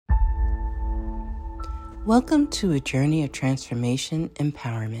Welcome to a journey of transformation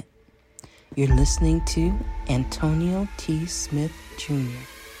empowerment. You're listening to Antonio T. Smith Jr.,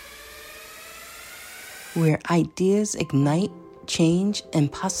 where ideas ignite, change,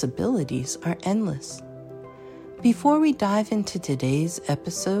 and possibilities are endless. Before we dive into today's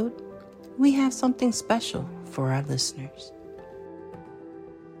episode, we have something special for our listeners.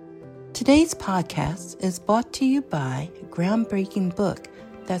 Today's podcast is brought to you by a groundbreaking book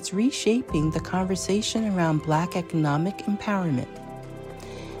that's reshaping the conversation around Black economic empowerment.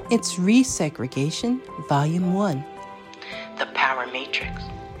 It's Resegregation, Volume 1, The Power Matrix,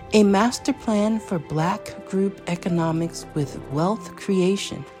 a master plan for Black group economics with wealth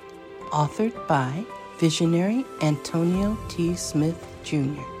creation, authored by visionary Antonio T. Smith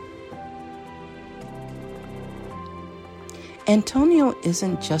Jr. Antonio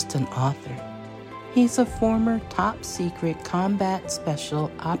isn't just an author. He's a former top-secret combat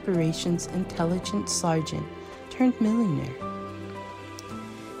special operations intelligence sergeant turned millionaire.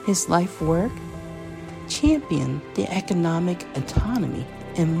 His life work championed the economic autonomy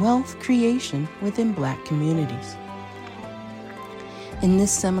and wealth creation within Black communities. In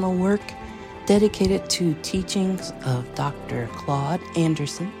this seminal work, dedicated to teachings of Dr. Claude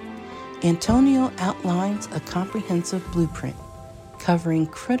Anderson, Antonio outlines a comprehensive blueprint covering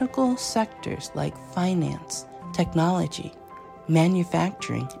critical sectors like finance, technology,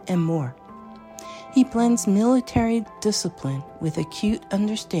 manufacturing, and more. He blends military discipline with acute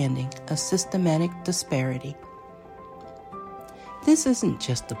understanding of systematic disparity. This isn't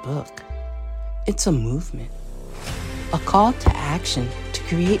just a book. It's a movement, a call to action to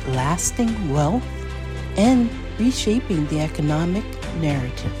create lasting wealth and reshaping the economic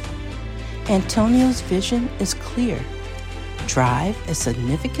narrative. Antonio's vision is clear. Drive a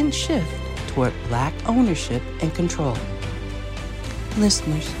significant shift toward Black ownership and control.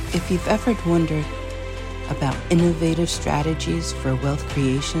 Listeners, if you've ever wondered about innovative strategies for wealth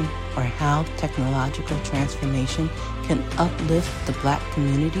creation or how technological transformation can uplift the Black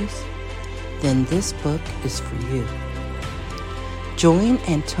communities, then this book is for you. Join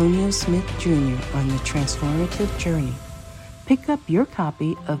Antonio Smith Jr. on the transformative journey. Pick up your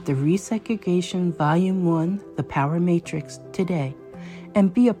copy of the Resegregation Volume 1, The Power Matrix, today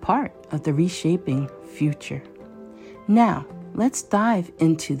and be a part of the reshaping future. Now, let's dive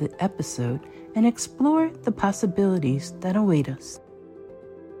into the episode and explore the possibilities that await us.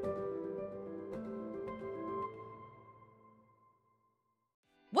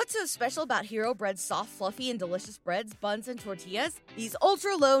 What's so special about Hero Bread's soft, fluffy, and delicious breads, buns, and tortillas? These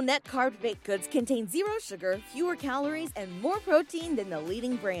ultra-low net-carb baked goods contain zero sugar, fewer calories, and more protein than the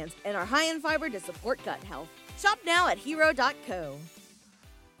leading brands, and are high in fiber to support gut health. Shop now at hero.co.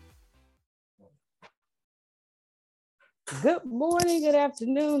 Good morning, good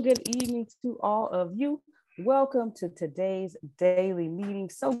afternoon, good evening to all of you. Welcome to today's daily meeting.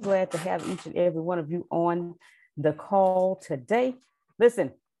 So glad to have each and every one of you on the call today.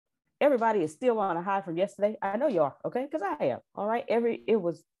 Listen, everybody is still on a high from yesterday. I know you are, okay? Because I am, all right? It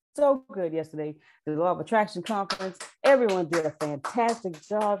was so good yesterday. The Law of Attraction Conference. Everyone did a fantastic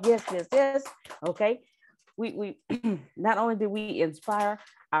job. Yes. Okay. We not only did we inspire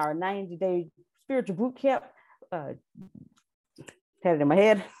our 90-day spiritual boot camp, had it in my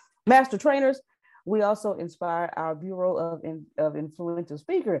head, master trainers, we also inspired our Bureau of Influential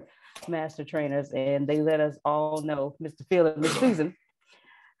Speaker master trainers, and they let us all know, Mr. Phil and Miss Susan,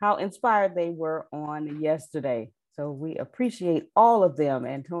 how inspired they were on yesterday. So we appreciate all of them,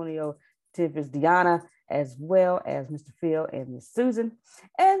 Antonio, Tiffis, Deanna, as well as Mr. Phil and Miss Susan.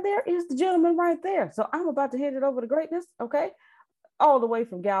 And there is the gentleman right there. So I'm about to hand it over to greatness, okay? All the way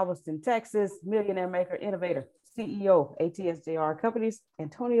from Galveston, Texas, millionaire maker, innovator, CEO, ATSJR Companies,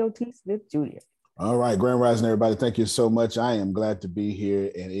 Antonio T. Smith Jr. All right, Grand Rising, everybody. Thank you so much. I am glad to be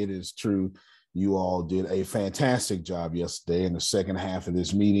here, and it is true. You all did a fantastic job yesterday. And the second half of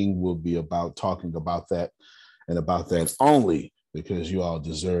this meeting will be about talking about that and about that only, because you all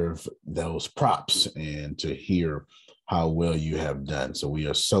deserve those props and to hear how well you have done. So we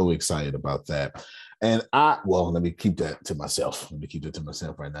are so excited about that. And let me keep that to myself. Let me keep it to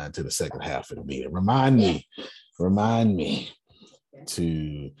myself right now until the second half of the meeting. Remind me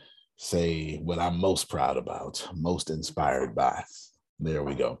to say what I'm most proud about, most inspired by. There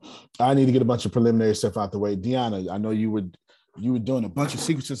we go. I need to get a bunch of preliminary stuff out the way. Deanna, I know you were doing a bunch of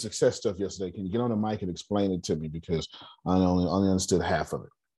secrets of success stuff yesterday. Can you get on the mic and explain it to me? Because I only understood half of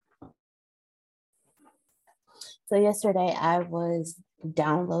it. So yesterday I was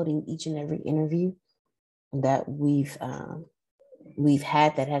downloading each and every interview that we've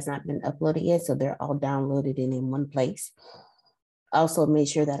had that has not been uploaded yet. So they're all downloaded in one place. also made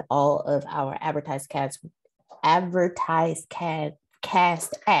sure that all of our cast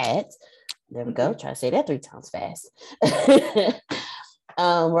ads. There we go. Try to say that 3 times fast.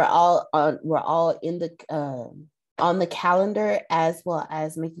 We're all in the on the calendar, as well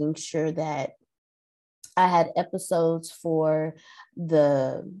as making sure that I had episodes for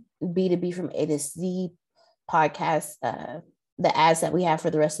the B2B from A to Z podcast, the ads that we have for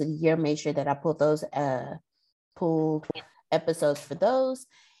the rest of the year. Made sure that I pulled episodes for those.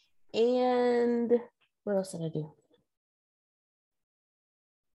 And what else did I do?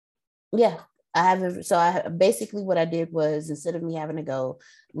 Yeah, basically what I did was, instead of me having to go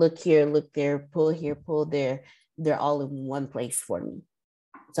look here, look there, pull there, they're all in one place for me.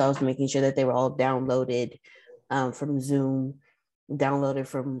 So I was making sure that they were all downloaded from Zoom, downloaded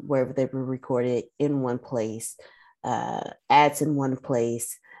from wherever they were recorded in one place, ads in one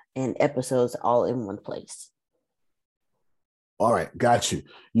place, and episodes all in one place. All right, got you.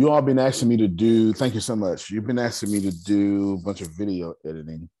 You all been asking me to do, thank you so much. You've been asking me to do a bunch of video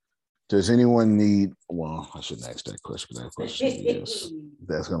editing. Does anyone need, well, I shouldn't ask that question. That question is yes.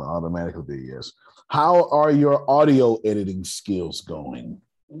 That's going to automatically be yes. How are your audio editing skills going?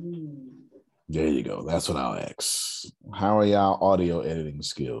 There you go. That's what I'll ask. How are y'all audio editing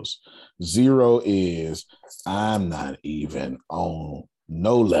skills? 0 is I'm not even on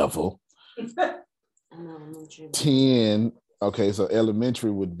no level. 10, okay, so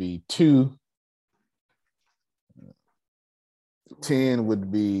elementary would be 2. 10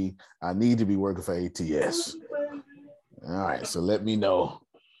 would be I need to be working for ATS. All right, so let me know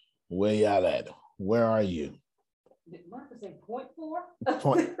where y'all at. Where are you? Did Monica say 0.4?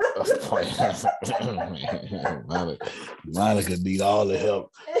 Monica need all the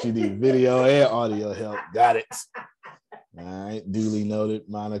help. She need video and audio help. Got it. All right, duly noted,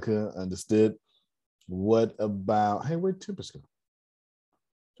 Monica. Understood. What about, hey, where'd Tempest go?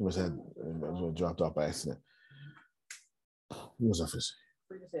 Tempest had dropped off by accident. What was I for?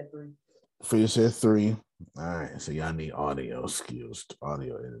 Frida said 3. Frida said 3. All right, so y'all need audio skills,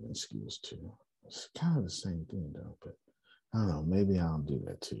 audio editing skills too. It's kind of the same thing though, but I don't know. Maybe I'll do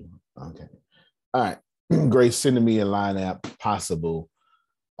that too. Okay. All right. Grace sending me a line app, possible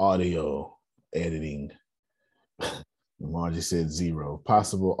audio editing. Margie said 0.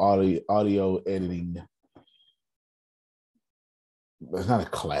 Possible audio editing. It's not a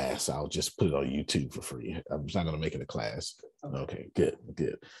class. I'll just put it on YouTube for free. I'm just not going to make it a class. Okay, good.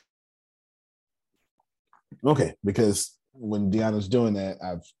 Okay, because when Deanna's doing that,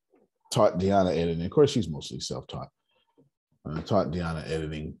 I've taught Deanna editing. Of course, she's mostly self-taught. I taught Deanna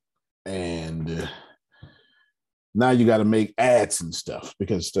editing, and now you got to make ads and stuff,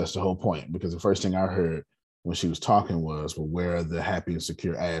 because that's the whole point. Because the first thing I heard when she was talking was, well, where are the happy and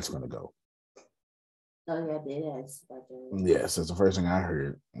secure ads going to go? Oh, yeah, the ads. Yes, that's the first thing I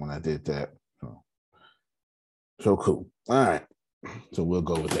heard when I did that. So cool. All right. So we'll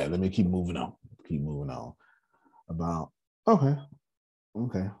go with that. Let me keep moving on. About, okay.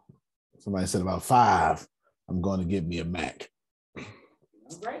 Somebody said about 5, I'm going to get me a Mac.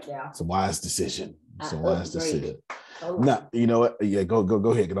 Right now. It's a wise decision. No, you know what? Yeah, go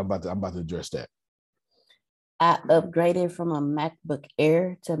ahead, because I'm about to address that. I upgraded from a MacBook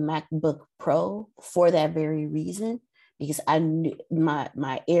Air to MacBook Pro for that very reason, because I knew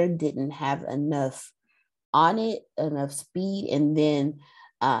my Air didn't have enough on it, enough speed. And then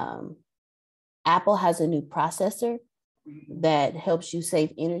Apple has a new processor that helps you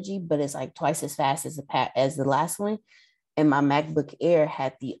save energy, but it's like twice as fast as the last one. And my MacBook Air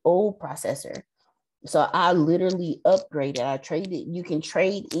had the old processor. So I literally upgraded. I traded. You can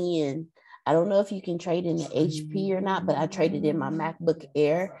trade in. I don't know if you can trade in the HP or not, but I traded in my MacBook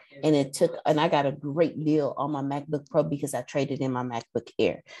Air, and I got a great deal on my MacBook Pro because I traded in my MacBook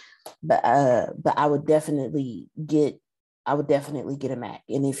Air. But I would definitely get a Mac.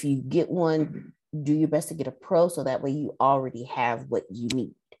 And if you get one, do your best to get a Pro, so that way you already have what you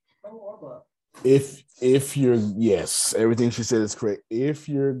need. If you're, yes, everything she said is correct. If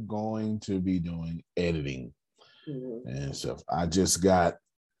you're going to be doing editing and stuff, I just got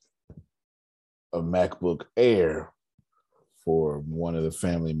a MacBook Air for one of the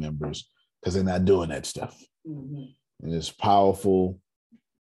family members because they're not doing that stuff. And it's powerful,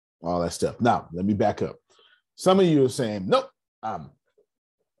 all that stuff. Now, let me back up. Some of you are saying, nope,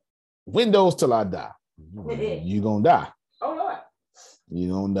 Windows till I die. You're going to die. Oh, Lord.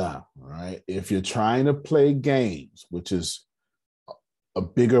 You're going to die, all right? If you're trying to play games, which is a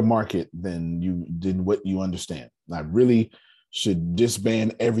bigger market than what you understand, I really should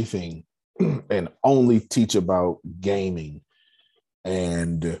disband everything and only teach about gaming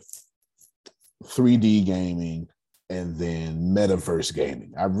and 3D gaming and then metaverse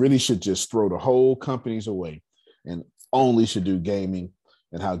gaming. I really should just throw the whole companies away and only should do gaming,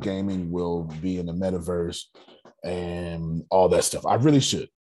 and how gaming will be in the metaverse and all that stuff. I really should.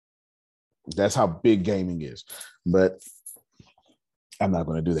 That's how big gaming is. But I'm not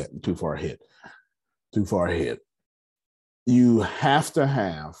going to do that. Too far ahead. You have to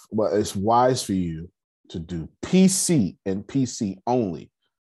have, well, it's wise for you to do PC and PC only.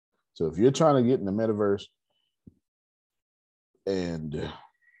 So if you're trying to get in the metaverse and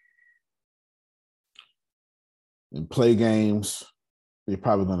play games, you're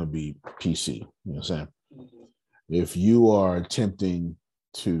probably going to be PC. You know what I'm saying? If you are attempting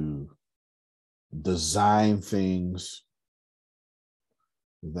to design things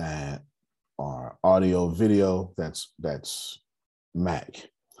that are audio, video, that's Mac.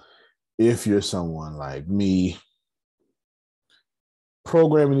 If you're someone like me,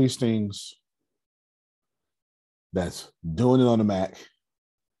 programming these things, that's doing it on the Mac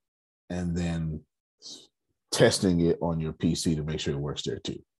and then testing it on your PC to make sure it works there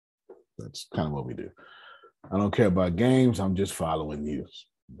too. That's kind of what we do. I don't care about games. I'm just following you.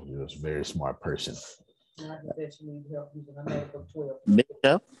 You're a very smart person.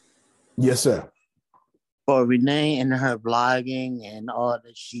 Bishop, Yes, sir. for Renee and her blogging and all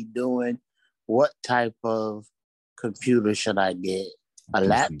that she doing, what type of computer should I get? A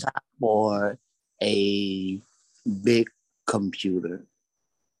laptop or a big computer?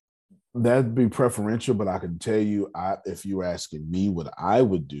 That'd be preferential, but I can tell you, if you were asking me what I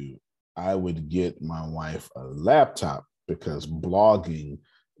would do, I would get my wife a laptop because blogging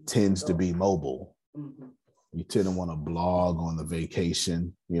tends to be mobile. You tend to want to blog on the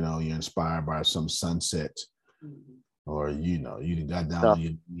vacation. You know, you're inspired by some sunset, or you got down on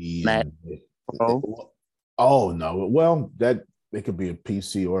your knee. Oh no! Well, that it could be a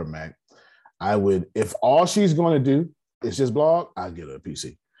PC or a Mac. I would, if all she's going to do is just blog, I get her a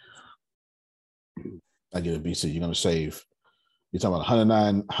PC. I get a PC. You're going to save. You're talking about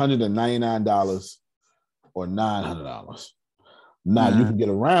 $199 or $900. Now you can get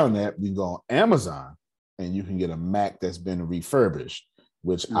around that. You go on Amazon and you can get a Mac that's been refurbished,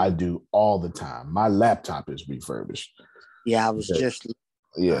 which I do all the time. My laptop is refurbished. Yeah, I was just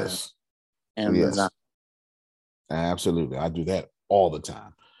yes. Amazon. Yes. Absolutely. I do that all the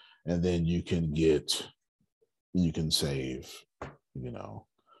time. And then you can save,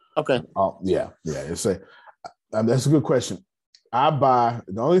 Okay. Yeah. That's a good question. The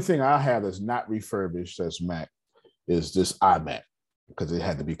only thing I have that's not refurbished that's Mac is this iMac, because it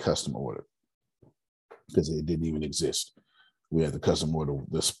had to be custom ordered because it didn't even exist. We had to custom order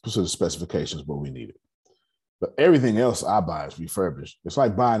the specifications what we needed. But everything else I buy is refurbished. It's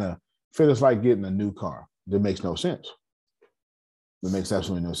like it's like getting a new car. That makes no sense. It makes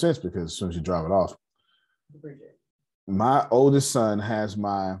absolutely no sense because as soon as you drive it off. My oldest son has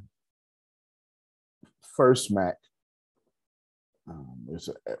my first Mac. It's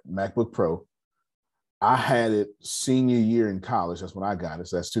a MacBook Pro. I had it senior year in college. That's when I got it.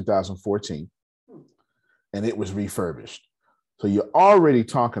 So that's 2014. And it was refurbished. So you're already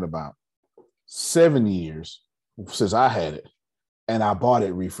talking about 7 years since I had it. And I bought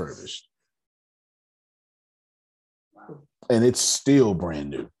it refurbished. And it's still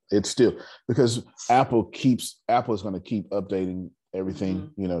brand new. It's still, because Apple is going to keep updating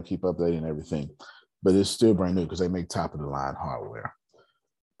everything, keep updating everything. But it's still brand new because they make top of the line hardware.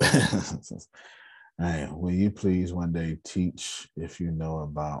 Hey, will you please one day teach if you know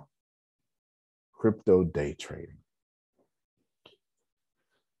about crypto day trading?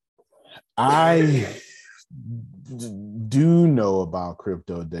 I do know about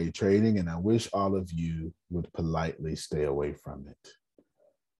crypto day trading, and I wish all of you would politely stay away from it.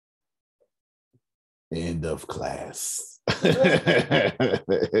 End of class.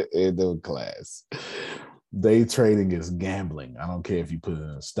 End of class. Day trading is gambling. I don't care if you put it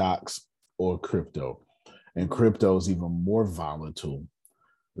in stocks or crypto. And crypto is even more volatile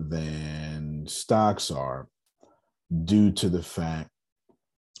than stocks are due to the fact,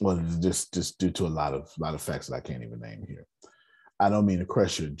 just due to a lot of facts that I can't even name here. I don't mean to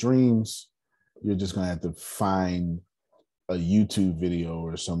crush your dreams. You're just going to have to find a YouTube video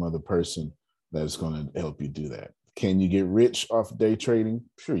or some other person that's going to help you do that. Can you get rich off day trading?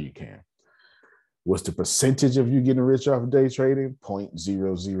 Sure you can. What's the percentage of you getting rich off day trading?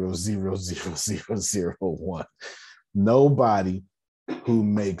 0.0000001. Nobody who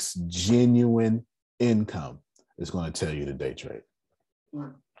makes genuine income is going to tell you to day trade.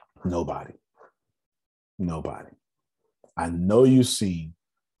 Nobody. I know you've seen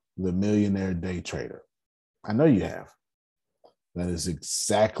The Millionaire Day Trader. I know you have. That is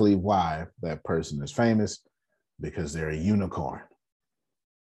exactly why that person is famous. because they're a unicorn.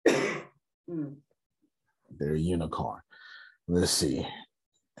 They're a unicorn. Let's see.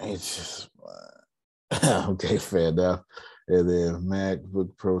 It's just okay, fair enough. And then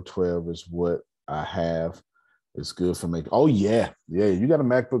MacBook Pro 12 is what I have. It's good for making. Oh yeah, you got a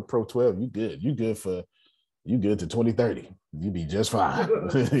MacBook Pro 12. You good. You good to 2030. You be just fine.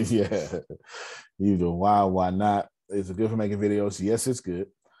 Yeah. You go, why not? Is it good for making videos? Yes, it's good.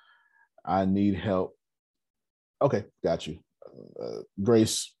 I need help. Okay, got you.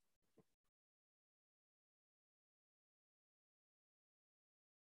 Grace.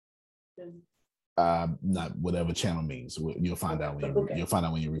 Not whatever channel means. You'll find out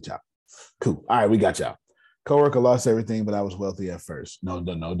when you reach out. Cool. All right, we got y'all. Coworker lost everything, but I was wealthy at first. No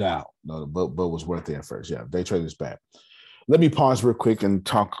doubt. No, but was wealthy at first. Yeah, day trade is bad. Let me pause real quick and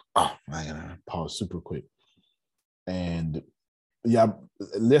talk. Oh, I gotta pause super quick. And yeah,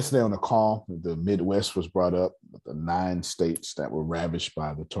 yesterday on the call, the Midwest was brought up, the 9 states that were ravaged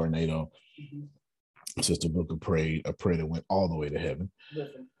by the tornado. Sister Booker prayed a prayer that went all the way to heaven.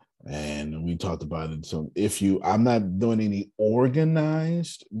 And we talked about it. So I'm not doing any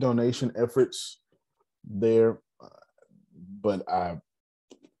organized donation efforts there, but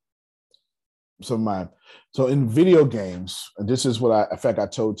so in video games, and this is what I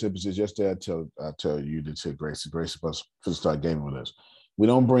told Tippers yesterday. I tell you to Grace is supposed to start gaming with us. We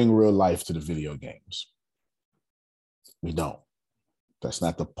don't bring real life to the video games. We don't. That's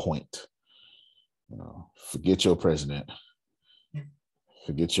not the point. Forget your president.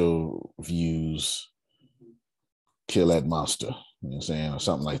 Forget your views. Kill that monster. You know what I'm saying? Or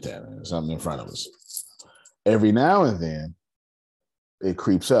something like that. Something in front of us. Every now and then, it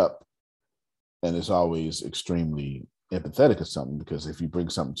creeps up, and it's always extremely empathetic or something, because if you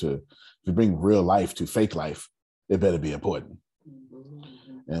bring real life to fake life, it better be important.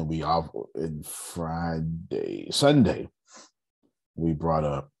 And Sunday, we brought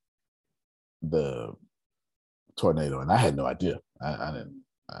up the tornado, and I had no idea. I didn't.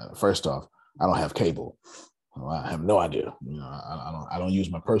 First off, I don't have cable. I have no idea. I don't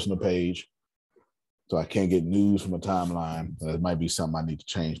use my personal page, so I can't get news from a timeline. That might be something I need to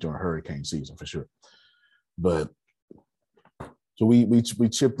change during hurricane season for sure. But so we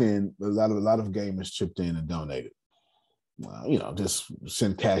chipped in. A lot of gamers chipped in and donated. Just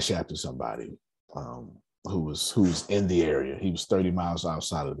send cash app to somebody who's in the area. He was 30 miles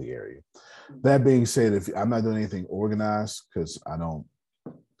outside of the area. That being said, if I'm not doing anything organized, because I don't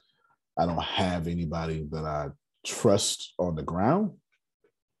have anybody that I trust on the ground.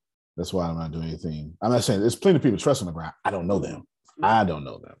 That's why I'm not doing anything. I'm not saying there's plenty of people trust on the ground. I don't know them. You know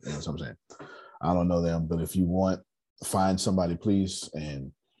what I'm saying? I don't know them. But if you want, find somebody, please.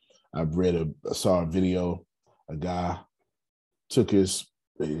 And I saw a video. A guy took his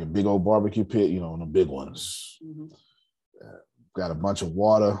big old barbecue pit, the big ones. Got a bunch of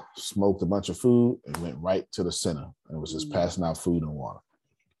water, smoked a bunch of food, and went right to the center. And was just passing out food and water.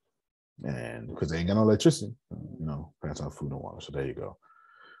 And because they ain't got no electricity, passing out food and water. So there you go.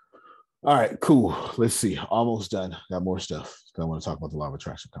 All right, cool. Let's see. Almost done. Got more stuff. I want to talk about the Law of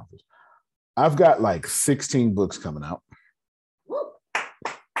Attraction Conference. I've got like 16 books coming out.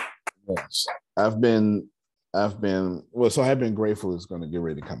 Yes. I've been grateful it's going to get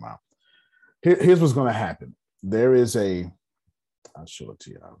ready to come out. Here's what's going to happen. There is I'll show it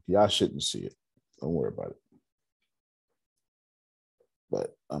to y'all. Y'all shouldn't see it. Don't worry about it.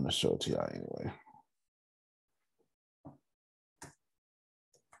 But I'm going to show it to y'all anyway.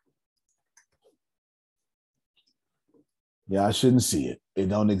 Y'all shouldn't see it. It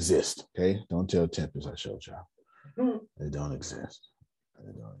don't exist, okay? Don't tell Tempest I showed y'all. It don't exist.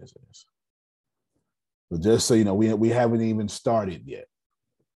 It don't exist. But just so you know, we haven't even started yet.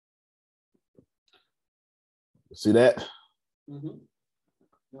 See that?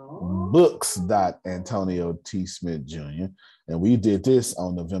 Books. Antonio T. Smith Jr. And we did this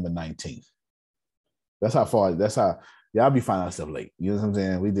on November 19th. That's how y'all be finding out stuff late. You know what I'm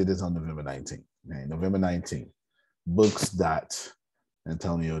saying? We did this on November 19th. Okay? November 19th.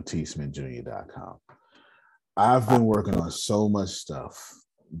 Books.AntonioTSmithJr.com. I've been working on so much stuff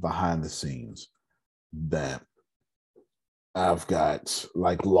behind the scenes that I've got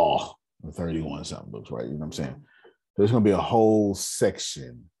like law, 31 something books, right? You know what I'm saying? There's going to be a whole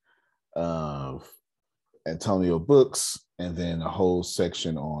section of Antonio books, and then a whole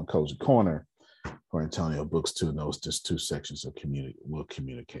section on Cozy Corner for Antonio books too. And those just 2 sections of will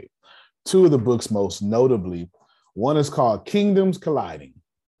communicate. 2 of the books, most notably, one is called Kingdoms Colliding.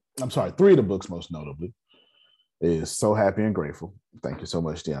 I'm sorry, 3 of the books, most notably, is So Happy and Grateful. Thank you so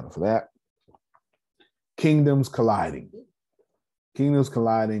much, Deanna, for that. Kingdoms Colliding. Kingdoms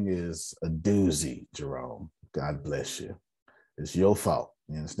Colliding is a doozy, Jerome. God bless you. It's your fault.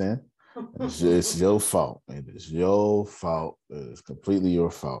 You understand? It's your fault. It is your fault. It's completely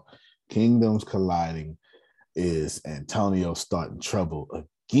your fault. Kingdoms Colliding is Antonio starting trouble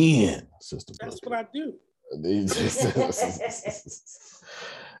again, Sister Booker. That's what I do.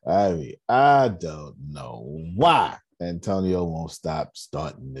 I mean, I don't know why Antonio won't stop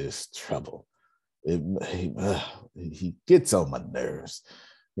starting this trouble. He gets on my nerves.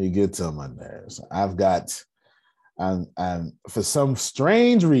 He gets on my nerves. I'm for some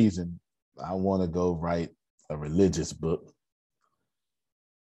strange reason, I want to go write a religious book.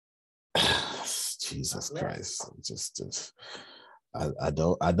 Jesus Christ. Just I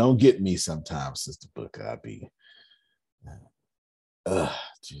don't get me sometimes, Sister Booker. I be a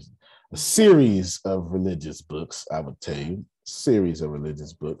series of religious books, I would tell you. Series of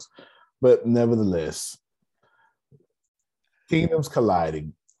religious books. But nevertheless, Kingdoms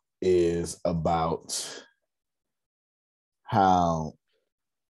Colliding is about how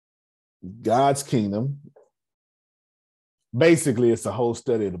God's kingdom, basically it's a whole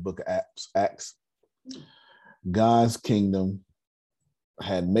study of the book of Acts. God's kingdom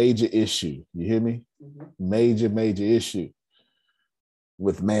had major issue. You hear me? Major issue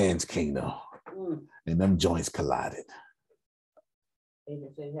with man's kingdom. And them joints collided.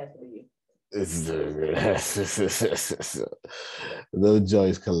 Those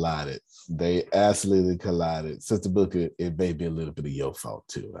joints collided. They absolutely collided. Sister Booker, it may be a little bit of your fault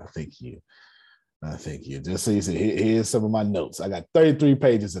too. I think you. Just so you see, here's some of my notes. I got 33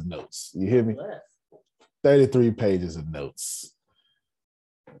 pages of notes. You hear me? 33 pages of notes.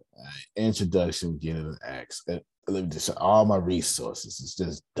 Introduction, beginning of Acts. Let me just show all my resources. It's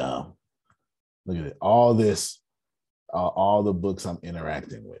just dumb. Look at it. All this, all the books I'm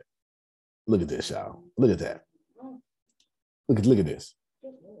interacting with. Look at this, y'all. Look at that. Look at this.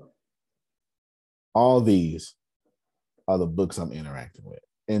 All these are the books I'm interacting with.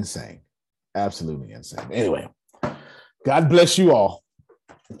 Insane. Absolutely insane. Anyway, God bless you all.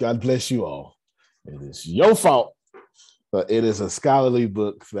 God bless you all. It is your fault, but it is a scholarly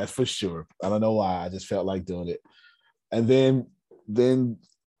book, that's for sure. I don't know why. I just felt like doing it. And then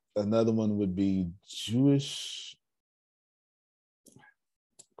another one would be Jewish.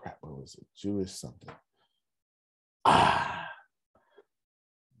 Crap, what was it? Jewish something.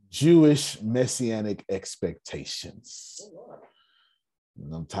 Jewish Messianic Expectations.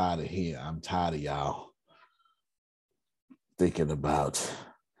 And I'm tired of y'all thinking about.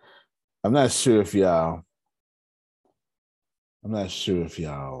 I'm not sure if y'all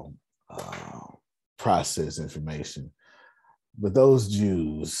process information, but those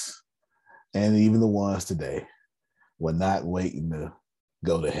Jews and even the ones today were not waiting to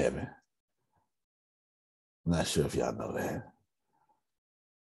go to heaven. I'm not sure if y'all know that.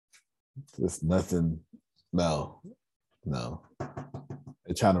 There's nothing, no.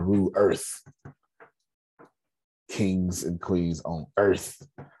 They're trying to rule earth. Kings and queens on earth.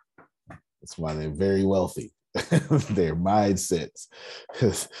 That's why they're very wealthy. Their mindsets,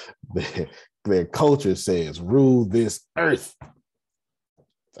 their culture says, rule this earth.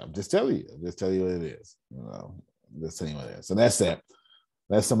 I'm just telling you what it is. Just telling you what it is. So that's that.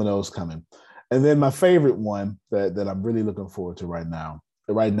 That's some of those coming. And then my favorite one that I'm really looking forward to right now.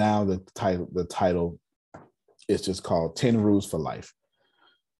 Right now, the title is just called 10 Rules for Life.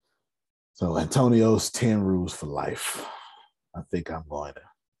 So Antonio's 10 Rules for Life. I think I'm going to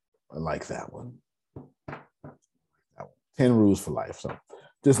like that one. 10 Rules for Life. So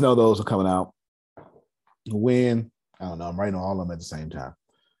just know those are coming out. When, I don't know, I'm writing all of them at the same time.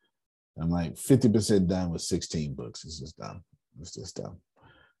 I'm like 50% done with 16 books. It's just done. It's just done.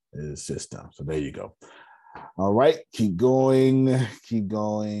 It's just done. So there you go. All right, keep going.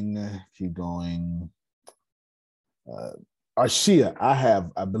 Arshia,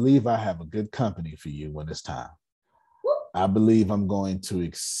 I believe I have a good company for you when it's time. I believe I'm going to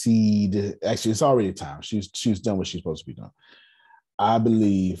exceed. Actually, it's already time. She's done what she's supposed to be doing. I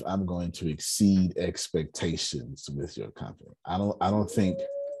believe I'm going to exceed expectations with your company. I don't think.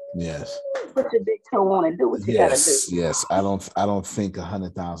 Yes. Put your big toe on and do what you gotta do. Yes. I don't think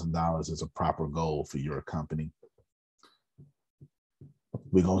 $100,000 is a proper goal for your company.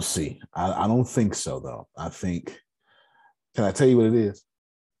 We're gonna see. I don't think so though. I think. Can I tell you what it is?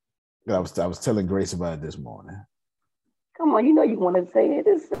 I was telling Grace about it this morning. Come on, you know you want to say it.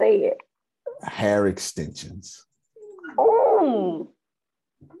 Just say it. Hair extensions. Oh.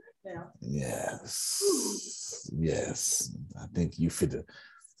 Yes. I think you fit.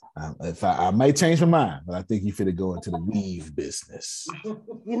 If I might change my mind, but I think you fit to go into the weave business.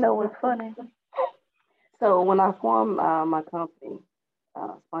 You know what's funny? So when I formed my company,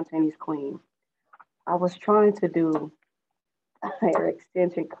 Spontaneous Queen, I was trying to do a hair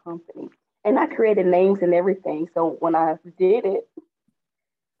extension company, and I created names and everything. So when I did it,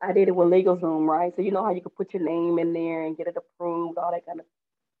 I did it with LegalZoom, right? So you know how you can put your name in there and get it approved, all that kind of.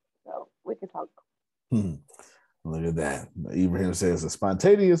 So we can talk. Look at that. Ibrahim says a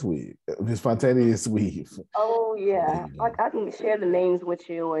spontaneous weave. Spontaneous weave. Oh yeah, I can share the names with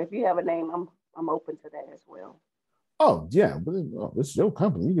you. If you have a name, I'm open to that as well. Oh yeah, but this is your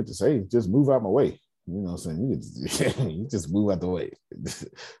company. You get to say, just move out my way. You know what I'm saying? You just move out the way.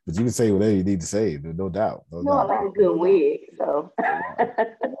 But you can say whatever you need to say, no doubt. No doubt. I like a good wig, so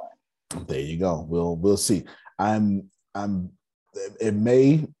there you go. We'll see. It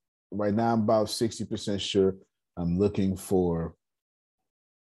may right now I'm about 60% sure. I'm looking for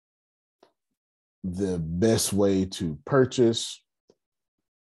the best way to purchase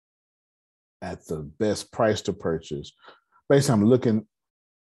at the best price to purchase. Basically, I'm looking,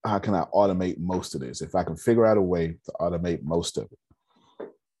 how can I automate most of this? If I can figure out a way to automate most of it,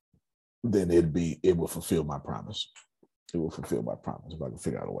 then it will fulfill my promise. It will fulfill my promise if I can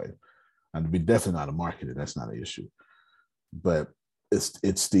figure out a way. And to be definitely not a marketer, that's not an issue. But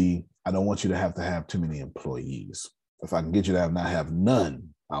it's the, I don't want you to have too many employees. If I can get you to not have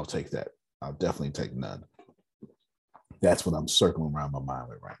none, I'll take that. I'll definitely take none. That's what I'm circling around my mind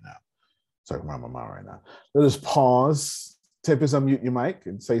with right now. Let us pause. Tempest, unmute your mic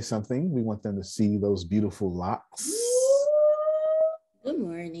and say something. We want them to see those beautiful locks. Good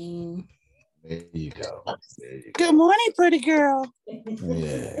morning. There you go. Good morning, pretty girl.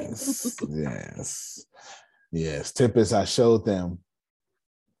 Yes. Tempest, I showed them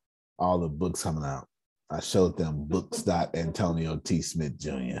all the books coming out. I showed them books.Antonio T. Smith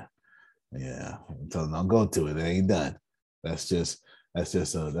Jr. Yeah, I'm telling them, don't go to it. It ain't done. That's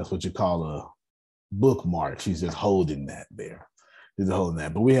what you call a bookmark. She's just holding that there. She's holding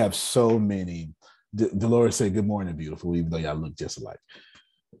that. But we have so many. Dolores said, "Good morning, beautiful," even though y'all look just alike.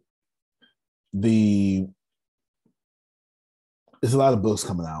 There's a lot of books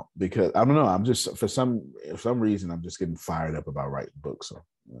coming out because I don't know. I'm just for some reason I'm just getting fired up about writing books. So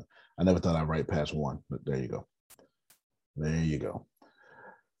I never thought I'd write past one, but there you go.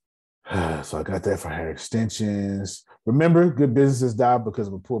 So I got that for hair extensions. Remember, good businesses die because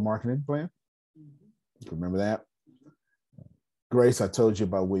of a poor marketing plan. Remember that. Grace, I told you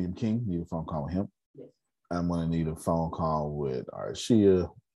about William King. Need a phone call with him. Yes. I'm going to need a phone call with Arshia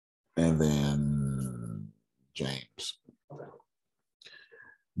and then James. Okay.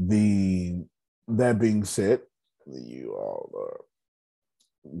 That being said, you all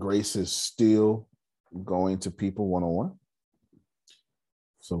Grace is still going to people one-on-one.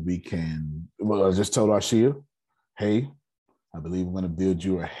 So we can, I just told Arshia, hey, I believe we're going to build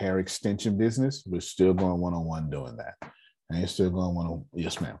you a hair extension business. We're still going one-on-one doing that. And you're still going one-on-one.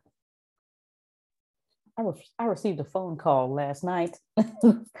 Yes, ma'am. I received a phone call last night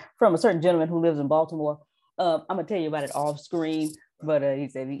from a certain gentleman who lives in Baltimore. I'm going to tell you about it off screen, but he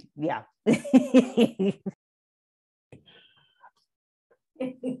said, yeah.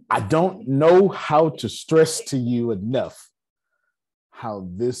 I don't know how to stress to you enough how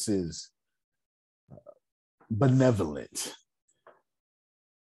this is benevolent,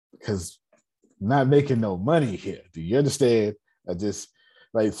 because I'm not making no money here. Do you understand? I just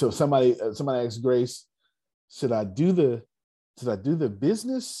like, so somebody asked Grace, should I do the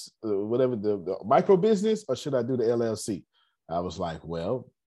business, whatever the micro business, or should I do the LLC? I was like,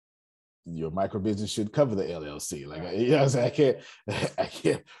 well, your micro business should cover the LLC. Like, you know what I'm saying? I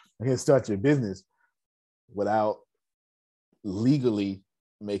can't start your business without legally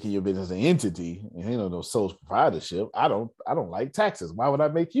making your business an entity. You know, no sole proprietorship. I don't like taxes. Why would I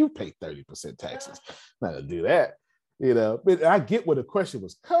make you pay 30% taxes? Not to do that, you know. But I get where the question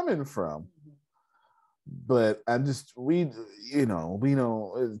was coming from. But we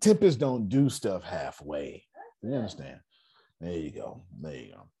know Tempest don't do stuff halfway. You understand? There you go.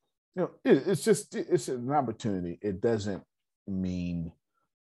 You know, it's an opportunity. It doesn't mean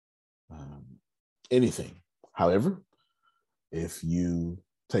anything. However, if you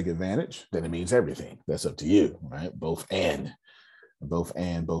take advantage, then it means everything. That's up to you, right? Both and. All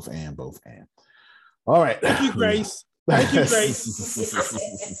right. Thank you, Grace. Thank you, Grace.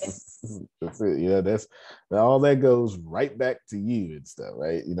 That's it. Yeah, that's all that goes right back to you and stuff,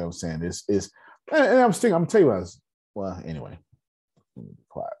 right? You know what I'm saying? It's and I'm gonna tell you what anyway. Let me be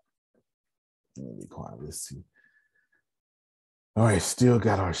quiet. Let's see. All right, still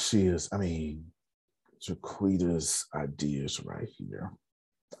got Jaquita's ideas right here.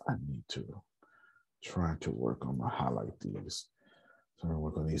 I need to try to work on highlight these. So I'm gonna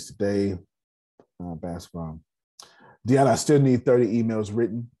work on these today. Basketball. Deanna, I still need 30 emails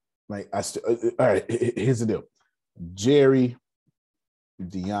written Like all right, here's the deal. Jerry,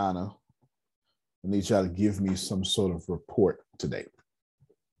 Deanna, I need y'all to give me some sort of report today.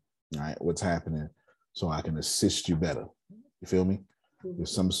 All right, what's happening so I can assist you better. You feel me?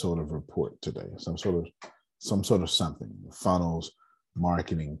 There's some sort of report today, some sort of something, funnels,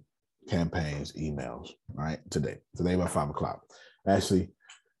 marketing, campaigns, emails, right? Today by 5 o'clock. Actually,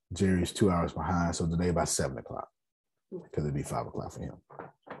 Jerry's 2 hours behind, so today by 7 o'clock, because it'd be 5 o'clock for him.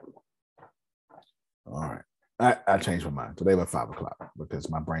 All right. I changed my mind. Today by 5 o'clock, because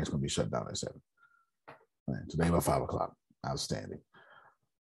my brain's going to be shut down at 7. All right, today by 5 o'clock. Outstanding.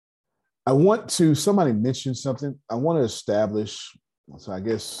 Somebody mentioned something. I want to establish, so I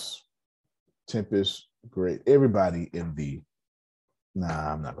guess Tempest, great. Everybody in the,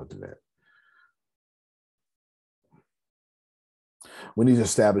 I'm not going to do that. We need to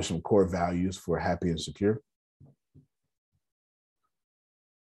establish some core values for happy and secure.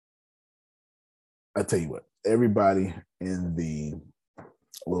 I tell you what, everybody in the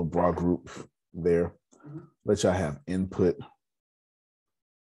little broad group there, let y'all have input.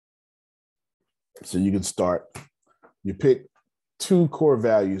 So you can start, you pick 2 core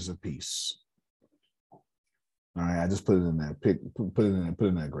values apiece. All right, I just put it in there. Put it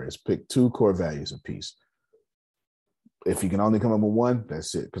in there, Grace. Pick 2 core values apiece. If you can only come up with 1,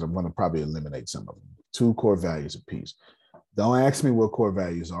 that's it, because I'm going to probably eliminate some of them. 2 core values apiece. Don't ask me what core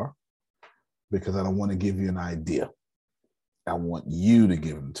values are, because I don't want to give you an idea. I want you to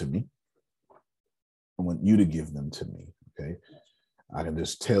give them to me. Okay? I can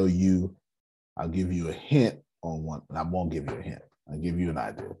just tell you, I'll give you a hint on one, and I won't give you a hint. I'll give you an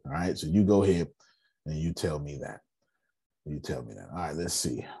idea. All right, so you go ahead and you tell me that. All right, let's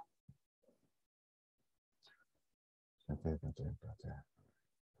see. Boom,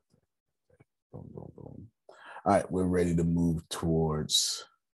 boom, boom. All right, we're ready to move towards.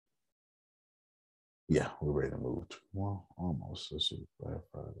 Yeah, we're ready to move. Well, almost. Let's see. All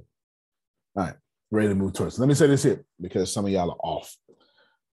right, ready to move towards. Let me say this here, because some of y'all are off.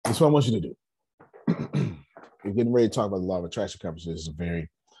 That's what I want you to do. We're getting ready to talk about the law of attraction conference. This is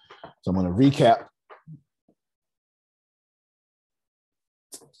so I'm going to recap,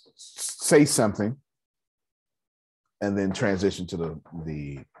 say something, and then transition to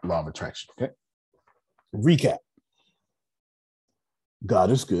the law of attraction. Okay. Recap. God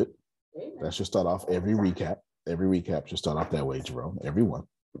is good. That should start off every recap. Every recap should start off that way, Jerome. Everyone.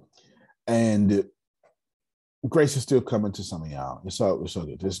 And grace is still coming to some of y'all. It's so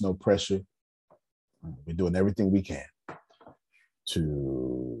good. There's no pressure. We're doing everything we can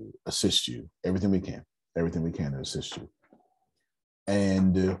to assist you. Everything we can to assist you.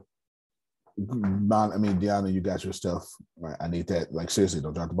 And Deanna, you got your stuff. Right? I need that. Like, seriously,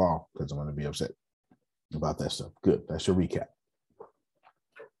 don't drop the ball, because I'm going to be upset about that stuff. Good. That's your recap.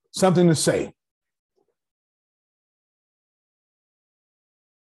 Something to say.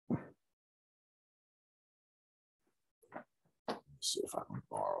 Let's see if I can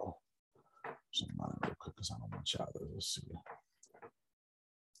borrow somebody real quick, because I don't want y'all to. Let's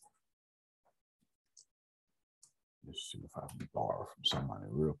see if I can borrow from somebody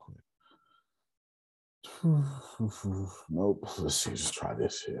real quick. Nope. Let's see. Just try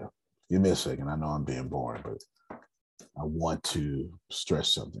this here. Give me a second. I know I'm being boring, but I want to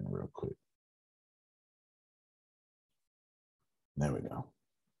stress something real quick. There we go.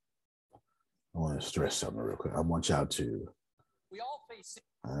 I want to stress something real quick. I want y'all to. We all face it.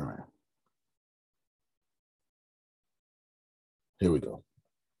 All right. Here we go.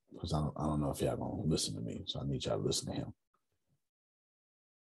 Because I don't know if y'all gonna listen to me, so I need y'all to listen to him.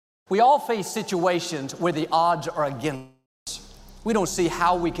 We all face situations where the odds are against us. We don't see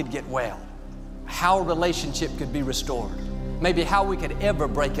how we could get well, how a relationship could be restored, maybe how we could ever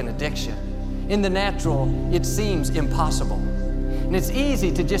break an addiction. In the natural, it seems impossible. And it's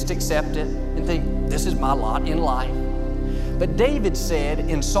easy to just accept it and think, this is my lot in life. But David said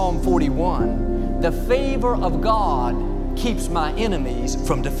in Psalm 41, the favor of God keeps my enemies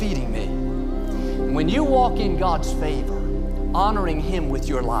from defeating me. When you walk in God's favor, honoring Him with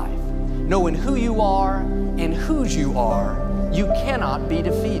your life, knowing who you are and whose you are, you cannot be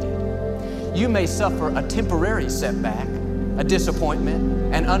defeated. You may suffer a temporary setback, a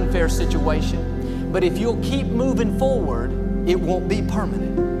disappointment, an unfair situation, but if you'll keep moving forward, it won't be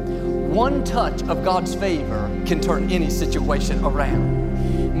permanent. One touch of God's favor can turn any situation around.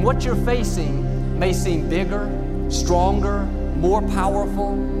 And what you're facing may seem bigger, stronger, more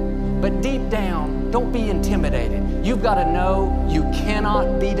powerful, but deep down, don't be intimidated. You've got to know you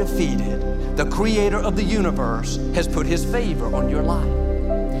cannot be defeated. The Creator of the universe has put His favor on your life.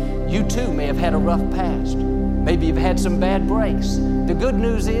 You too may have had a rough past. Maybe you've had some bad breaks. The good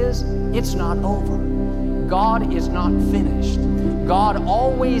news is it's not over. God is not finished. God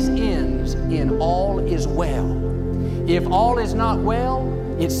always ends in all is well. If all is not well,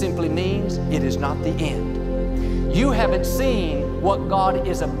 it simply means it is not the end. You haven't seen what God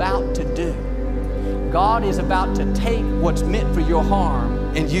is about to do. God is about to take what's meant for your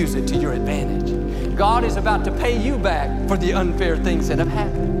harm and use it to your advantage. God is about to pay you back for the unfair things that have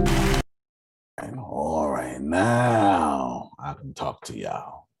happened. All right, now I can talk to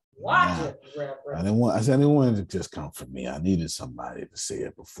y'all. Watch it, Reverend. I didn't want it to just come from me. I needed somebody to say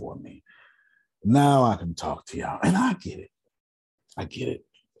it before me. Now I can talk to y'all, and I get it. I get it.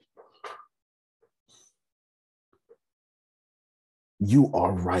 You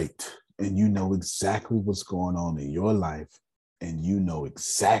are right, and you know exactly what's going on in your life, and you know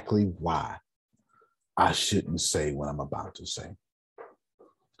exactly why I shouldn't say what I'm about to say.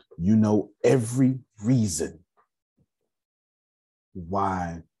 You know every reason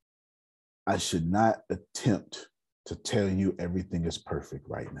why I should not attempt to tell you everything is perfect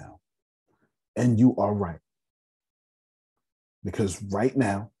right now. And you are right. Because right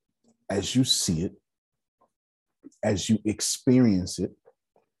now, as you see it, as you experience it,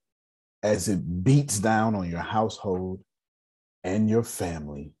 as it beats down on your household and your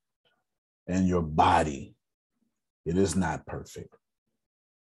family and your body, it is not perfect.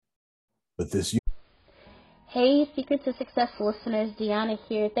 But this. Hey, Secrets of Success listeners, Deanna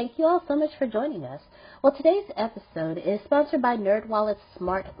here. Thank you all so much for joining us. Well, today's episode is sponsored by NerdWallet's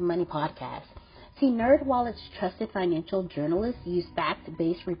Smart Money Podcast. See, NerdWallet's trusted financial journalists use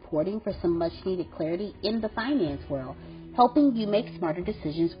fact-based reporting for some much-needed clarity in the finance world, helping you make smarter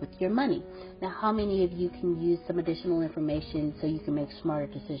decisions with your money. Now, how many of you can use some additional information so you can make smarter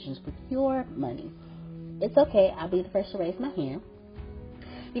decisions with your money? It's okay. I'll be the first to raise my hand.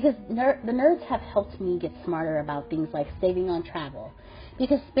 Because the nerds have helped me get smarter about things like saving on travel.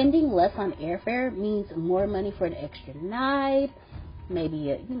 Because spending less on airfare means more money for an extra night,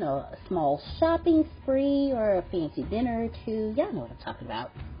 maybe a small shopping spree or a fancy dinner or two. Y'all know what I'm talking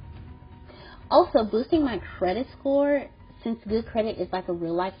about. Also, boosting my credit score, since good credit is like a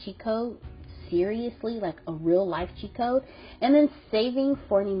real life cheat code, seriously, like a real life cheat code. And then saving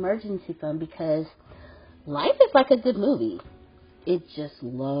for an emergency fund, because life is like a good movie. It just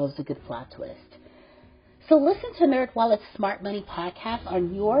loves a good plot twist. So listen to NerdWallet's Smart Money Podcast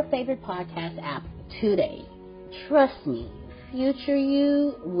on your favorite podcast app today. Trust me, future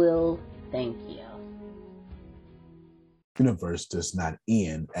you will thank you. Universe does not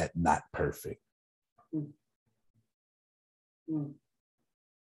end at not perfect.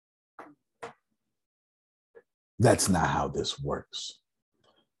 That's not how this works.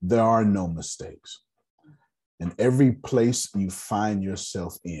 There are no mistakes. And every place you find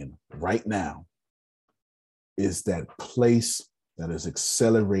yourself in right now is that place that is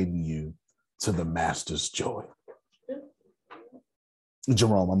accelerating you to the master's joy.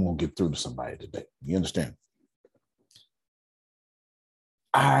 Jerome, I'm going to get through to somebody today. You understand?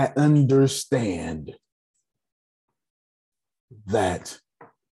 I understand that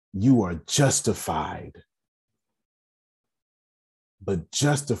you are justified, but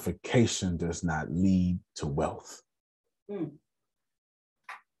justification does not lead to wealth.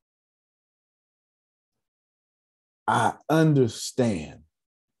 I understand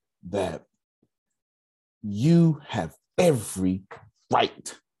that you have every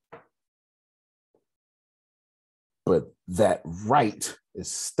right, but that right is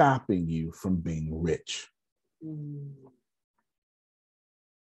stopping you from being rich.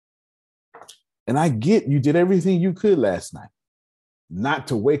 And I get you did everything you could last night not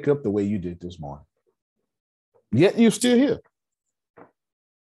to wake up the way you did this morning. Yet you're still here.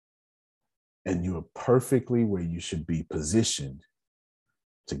 And you're perfectly where you should be positioned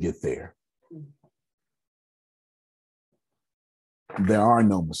to get there. There are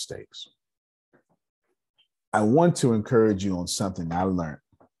no mistakes. I want to encourage you on something I learned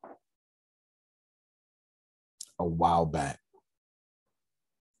a while back.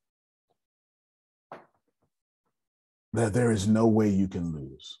 That there is no way you can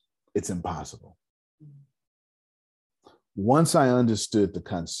lose. It's impossible. Once I understood the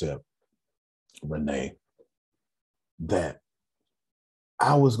concept, Renee, that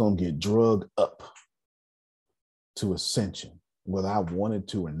I was going to get drugged up to ascension, whether I wanted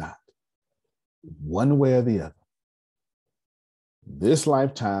to or not, one way or the other. This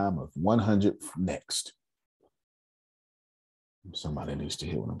lifetime of 100 next. Somebody needs to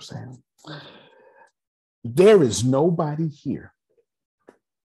hear what I'm saying. There is nobody here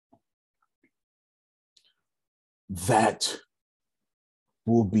that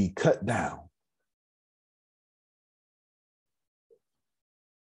will be cut down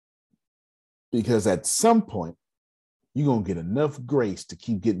Because at some point, you're going to get enough grace to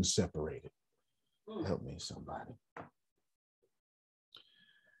keep getting separated. Help me, somebody.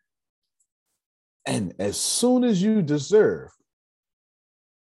 And as soon as you deserve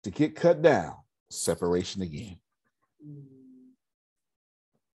to get cut down, separation again.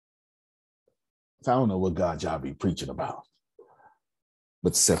 So I don't know what God y'all be preaching about,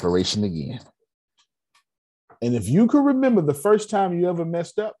 but separation again. And if you can remember the first time you ever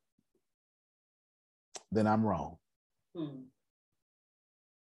messed up, then I'm wrong.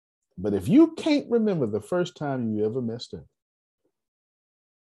 But if you can't remember the first time you ever messed up,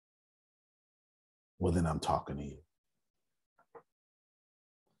 well, then I'm talking to you.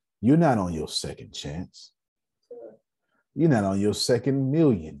 You're not on your second chance. You're not on your second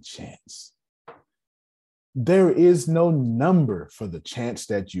million chance. There is no number for the chance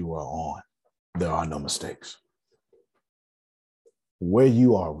that you are on. There are no mistakes. Where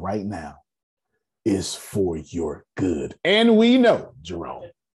you are right now is for your good. And we know,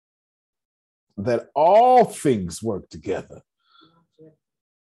 Jerome, that all things work together.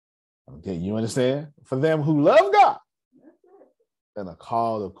 Okay, you understand? For them who love God and are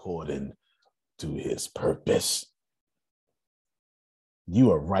called according to his purpose.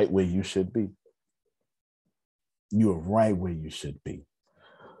 You are right where you should be. You are right where you should be.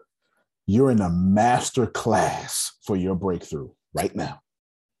 You're in a master class for your breakthrough right now.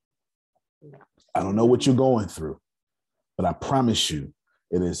 I don't know what you're going through, but I promise you,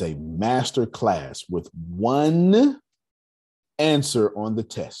 it is a master class with one answer on the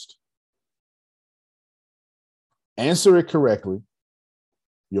test. Answer it correctly,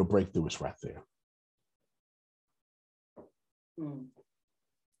 your breakthrough is right there.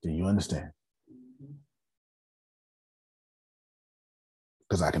 Do you understand?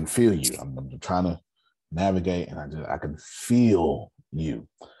 Because I can feel you. I'm trying to navigate, and I can feel you.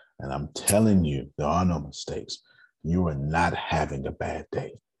 And I'm telling you, there are no mistakes. You are not having a bad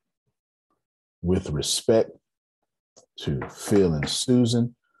day. With respect to Phil and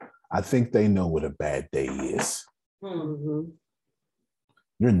Susan, I think they know what a bad day is. Mm-hmm.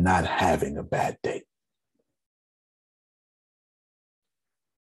 You're not having a bad day.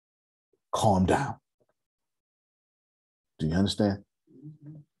 Calm down. Do you understand?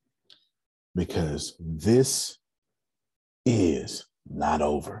 Mm-hmm. Because this is not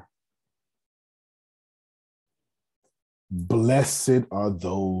over. Blessed are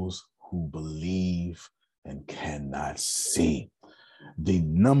those who believe and cannot see. The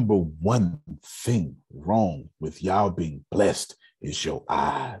number one thing wrong with y'all being blessed is your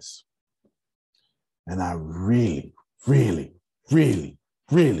eyes. And I really, really, really,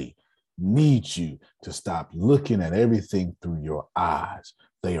 really need you to stop looking at everything through your eyes.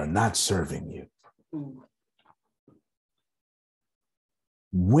 They are not serving you.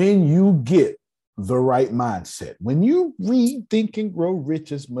 When you get the right mindset, when you read Think and Grow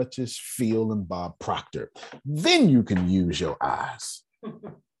Rich as much as Phil and Bob Proctor, then you can use your eyes.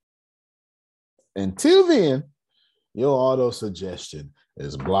 Until then, your auto suggestion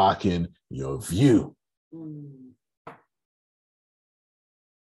is blocking your view.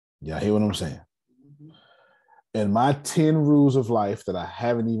 Y'all hear what I'm saying? And my 10 rules of life that I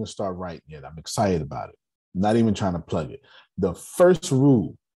haven't even started writing yet, I'm excited about it. I'm not even trying to plug it. The first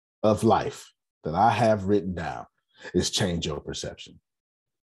rule of life that I have written down is change your perception.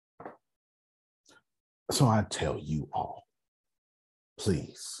 So I tell you all,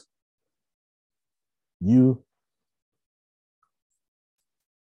 please,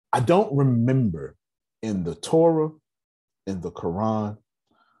 I don't remember in the Torah, in the Quran,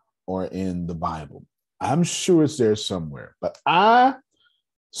 or in the Bible. I'm sure it's there somewhere, but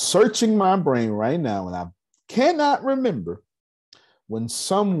searching my brain right now, and I cannot remember when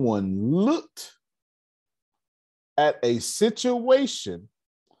someone looked at a situation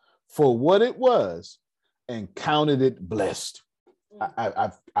for what it was and counted it blessed.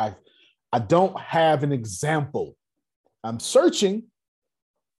 I don't have an example. I'm searching.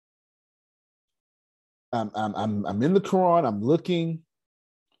 I'm in the Quran. I'm looking.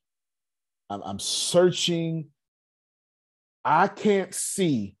 I'm searching. I can't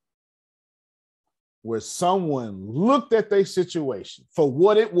see where someone looked at their situation for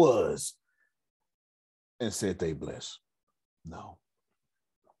what it was and said they blessed. No.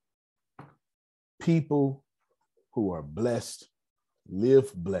 People who are blessed,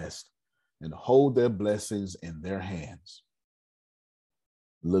 live blessed, and hold their blessings in their hands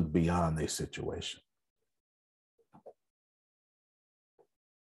look beyond their situation.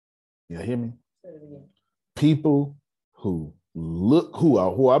 You hear me? People who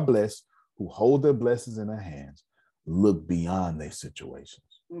are blessed, who hold their blessings in their hands, look beyond their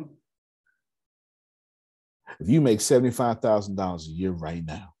situations. If you make $75,000 a year right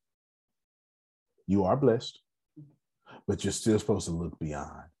now, you are blessed, but you're still supposed to look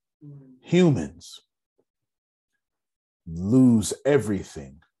beyond. Humans lose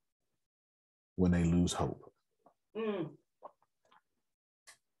everything when they lose hope.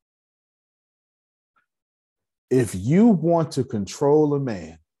 If you want to control a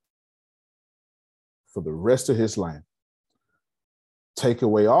man for the rest of his life, take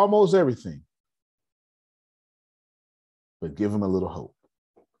away almost everything, but give him a little hope.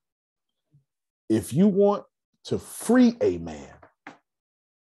 If you want to free a man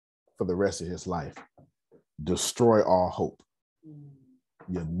for the rest of his life, destroy all hope.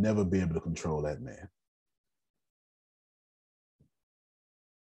 You'll never be able to control that man.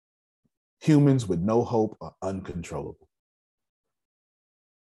 Humans with no hope are uncontrollable.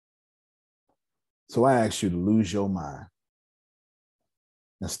 So I ask you to lose your mind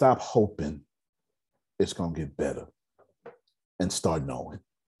and stop hoping it's going to get better and start knowing.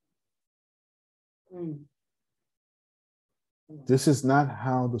 This is not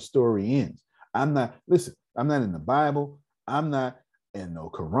how the story ends. I'm not in the Bible. I'm not in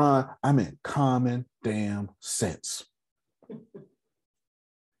no Quran. I'm in common damn sense.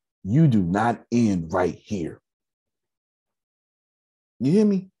 You do not end right here. You hear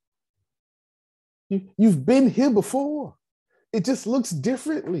me? You've been here before. It just looks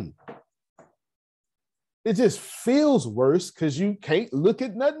differently. It just feels worse because you can't look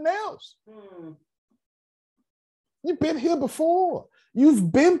at nothing else. You've been here before.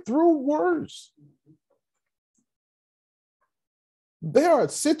 You've been through worse. There are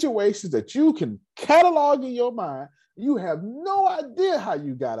situations that you can catalog in your mind. You have no idea how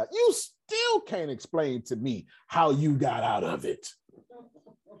you got out. You still can't explain to me how you got out of it.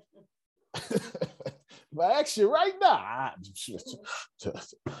 If I ask you right now,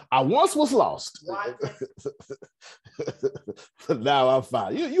 I once was lost. But now I'm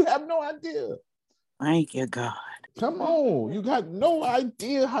fine. You have no idea. Thank you, God. Come on. You got no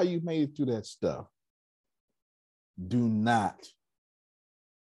idea how you made it through that stuff. Do not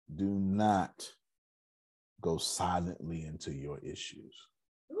go silently into your issues.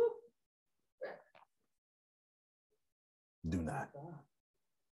 Do not.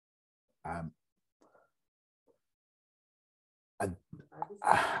 I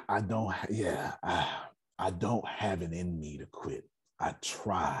don't have it in me to quit. I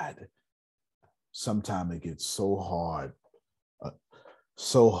tried. Sometimes it gets so hard,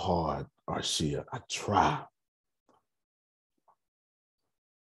 Arshia. I try.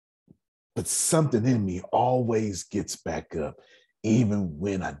 But something in me always gets back up, even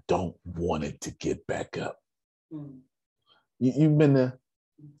when I don't want it to get back up. You've been there,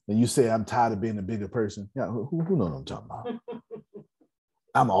 and you say, I'm tired of being a bigger person. Yeah, who knows what I'm talking about?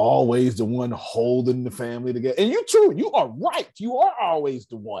 I'm always the one holding the family together. And you're true. You are right. You are always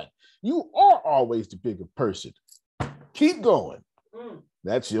the one. You are always the bigger person. Keep going.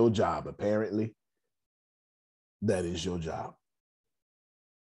 That's your job, apparently. That is your job.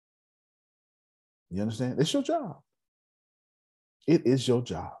 You understand? It's your job. It is your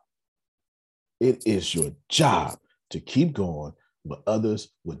job. It is your job to keep going, but others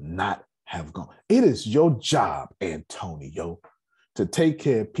would not have gone. It is your job, Antonio, to take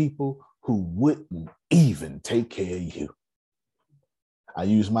care of people who wouldn't even take care of you. I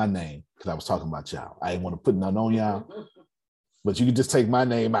use my name because I was talking about y'all. I didn't want to put nothing on y'all, but you can just take my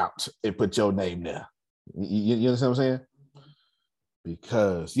name out and put your name there. You understand what I'm saying?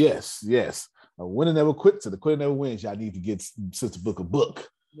 Because yes, a winner never quits, and the quitter never wins. Y'all need to get Sister Book a book.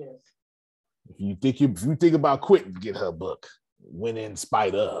 Yes. If you think about quitting, get her book. Win in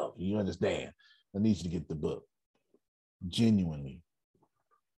spite of. You understand? I need you to get the book. Genuinely.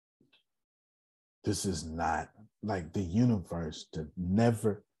 This is not like the universe that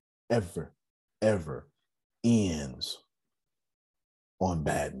never, ever, ever ends on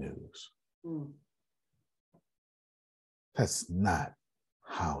bad news. That's not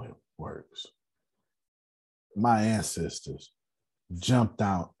how it works. My ancestors jumped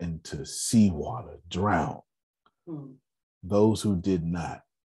out into seawater, drowned. Those who did not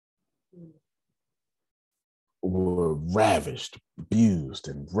were ravished, abused,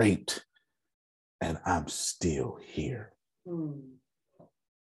 and raped, and I'm still here.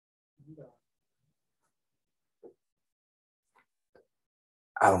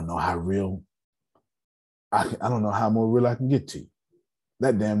 I don't know how real, I don't know how more real I can get to you.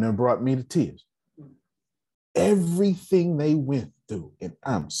 That damn near brought me to tears. Everything they went through, and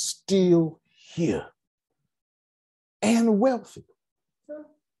I'm still here and wealthy.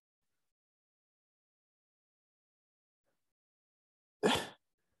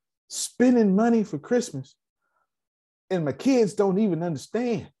 Spending money for Christmas And my kids don't even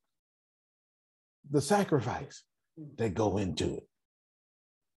understand the sacrifice that go into it.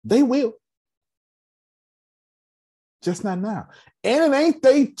 They will. Just not now. And it ain't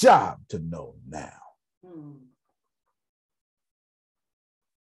their job to know now.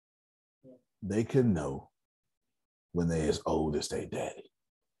 They can know when they're as old as their daddy.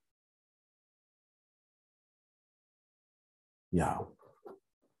 Y'all,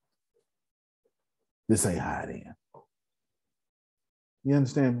 this ain't how it ends. You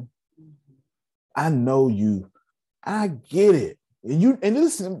understand me? I know you. I get it. And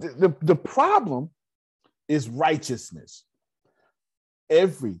listen, the problem is righteousness.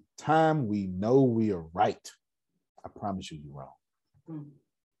 Every time we know we are right, I promise you you're wrong.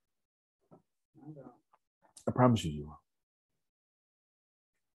 I promise you you're wrong.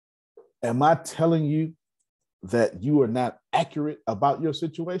 Am I telling you that you are not accurate about your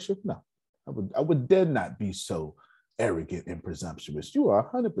situation? No, I would dare not be so arrogant and presumptuous. You are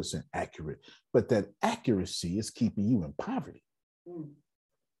 100% accurate, but that accuracy is keeping you in poverty. All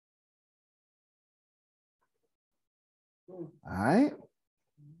right.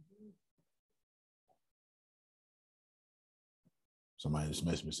 Somebody just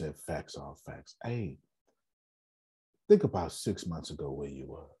messaged me and said, facts are facts. Hey, think about 6 months ago where you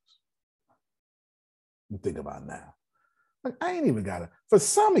was. You think about now. Like, I ain't even gotta, for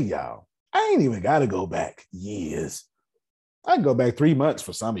some of y'all, I ain't even gotta go back years. I can go back 3 months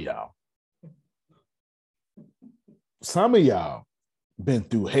for some of y'all. Some of y'all been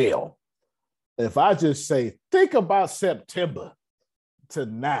through hell. If I just say, think about September to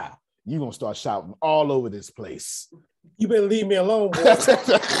now, you're gonna start shouting all over this place. You better leave me alone, boy.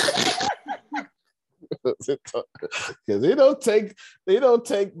 Because they don't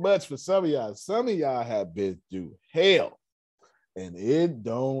take much for some of y'all. Some of y'all have been through hell, and it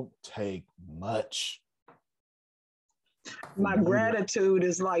don't take much. My gratitude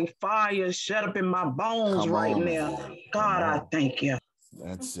is like fire shut up in my bones right now. Man. God, I thank you.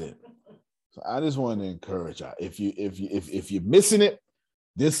 That's it. So I just want to encourage y'all. If you're missing it,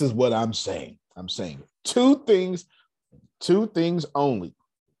 this is what I'm saying. I'm saying two things only.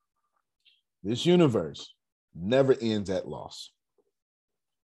 This universe never ends at loss.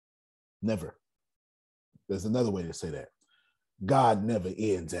 Never. There's another way to say that. God never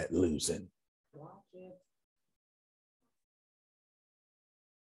ends at losing.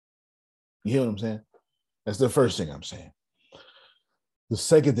 You hear what I'm saying? That's the first thing I'm saying. The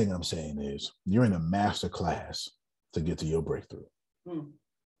second thing I'm saying is you're in a master class to get to your breakthrough.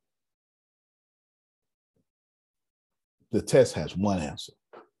 The test has one answer.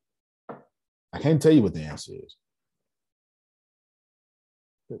 I can't tell you what the answer is.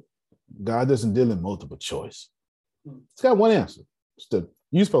 God doesn't deal in multiple choice. It's got one answer.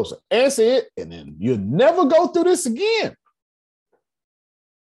 You're supposed to answer it, and then you'll never go through this again.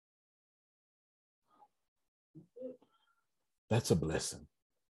 That's a blessing.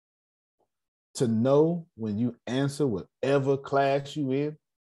 To know when you answer whatever class you in,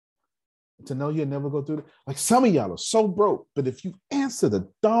 to know you'll never go through it. Like some of y'all are so broke, but if you answer the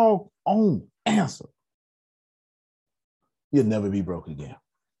doggone answer, you'll never be broke again.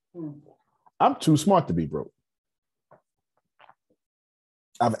 I'm too smart to be broke.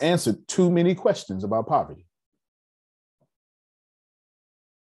 I've answered too many questions about poverty.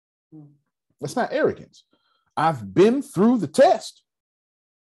 That's not arrogance. I've been through the test.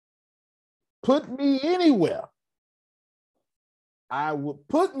 Put me anywhere. I would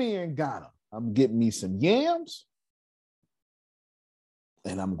put me in Ghana. I'm getting me some yams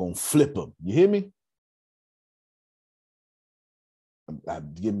and I'm going to flip them. You hear me?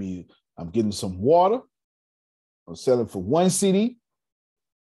 I'm getting some water. I'm selling for 1 CD.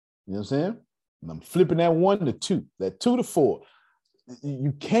 You know what I'm saying? And I'm flipping that 1 to 2, that 2 to 4.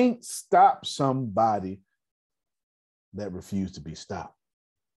 You can't stop somebody that refused to be stopped.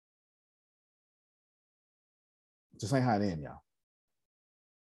 This ain't how it ends, y'all.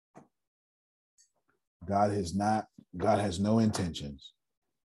 God has no intentions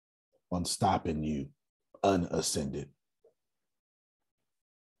on stopping you unascended.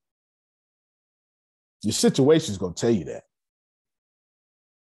 Your situation is going to tell you that.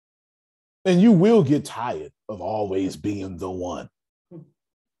 And you will get tired of always being the one. In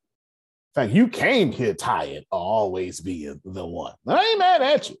fact, you came here tired of always being the one. I ain't mad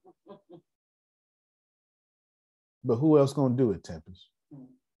at you. But who else going to do it, Tempest?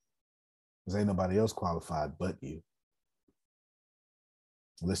 Because ain't nobody else qualified but you.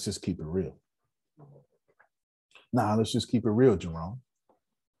 Let's just keep it real. Let's just keep it real, Jerome.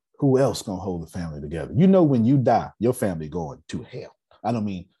 Who else going to hold the family together? You know, when you die, your family going to hell. I don't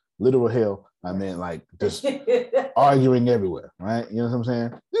mean literal hell. I meant like just arguing everywhere, right? You know what I'm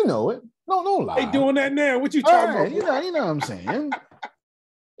saying? You know it. No lie. They doing that now. What you talking about? You know what I'm saying?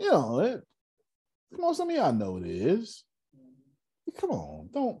 You know it. Come on, some of y'all know it is. Come on,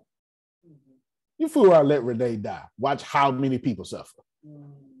 don't. You fool around, let Renee die. Watch how many people suffer.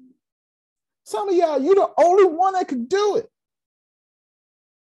 Some of y'all, you're the only one that can do it.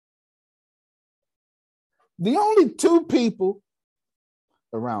 The only two people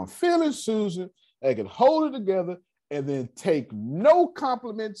around Phil and Susan that can hold it together and then take no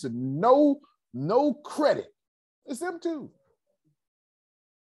compliments and no credit. It's them two.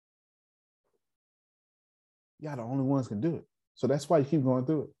 Y'all the only ones can do it. So that's why you keep going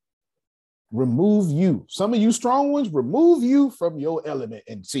through it. Remove you. Some of you strong ones, remove you from your element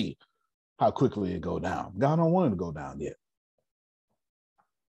and see how quickly it go down. God don't want it to go down yet.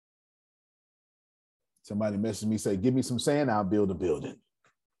 Somebody messaged me, say, give me some sand, I'll build a building.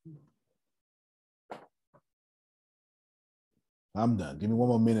 I'm done. Give me one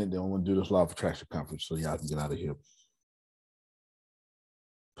more minute, then I'm going to do this Law of Attraction conference so y'all can get out of here.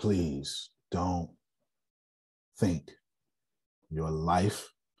 Please don't think your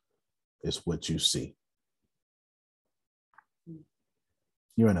life is what you see.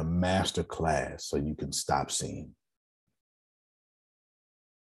 You're in a master class so you can stop seeing.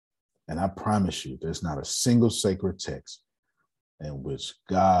 And I promise you, there's not a single sacred text in which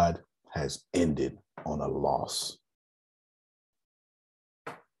God has ended on a loss.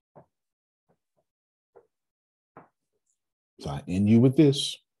 So I end you with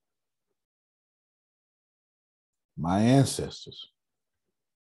this. My ancestors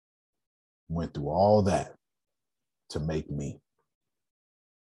went through all that to make me.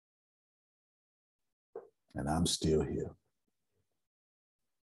 And I'm still here.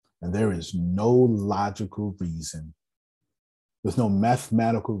 And there is no logical reason, there's no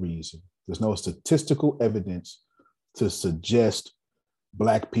mathematical reason, there's no statistical evidence to suggest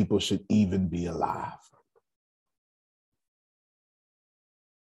Black people should even be alive.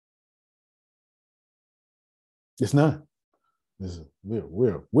 It's none.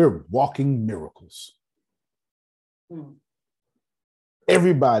 We're walking miracles.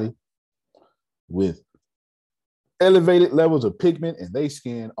 Everybody with elevated levels of pigment in their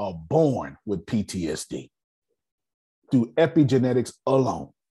skin are born with PTSD through epigenetics alone.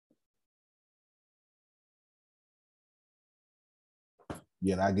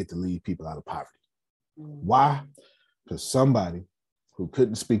 Yet I get to lead people out of poverty. Why? Because somebody who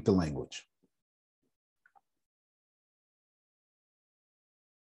couldn't speak the language,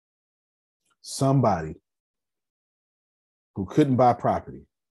 somebody who couldn't buy property,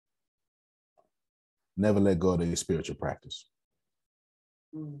 never let go of their spiritual practice.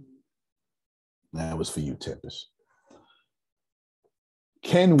 That was for you, Tempest.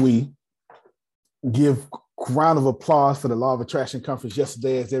 Can we give a round of applause for the Law of Attraction conference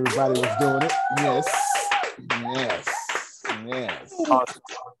yesterday as everybody was doing it? Yes.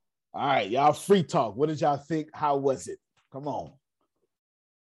 All right, y'all free talk. What did y'all think? How was it? Come on.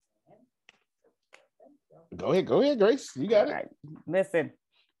 Go ahead, Grace. You got it. Right. Listen,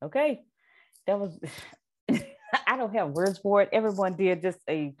 okay. That was, I don't have words for it. Everyone did just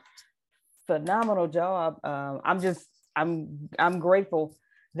a phenomenal job. I'm grateful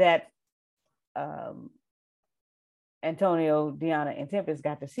that Antonio, Deanna, and Tempest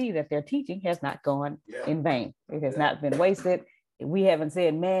got to see that their teaching has not gone in vain. It has not been wasted. We haven't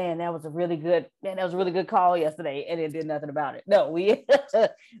said, man, that was a really good call yesterday, and it did nothing about it. No, we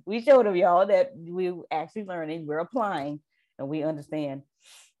showed them, y'all, that we're actually learning, we're applying, and we understand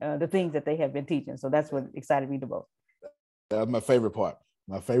the things that they have been teaching. So that's what excited me the most. That was my favorite part.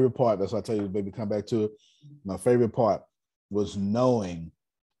 That's why I tell you, baby, come back to it. My favorite part was knowing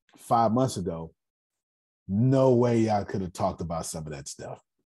 5 months ago, no way y'all could have talked about some of that stuff.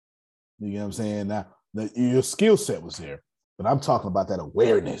 You know what I'm saying? Now, your skill set was there, but I'm talking about that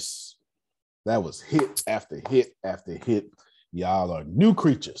awareness. That was hit after hit after hit. Y'all are new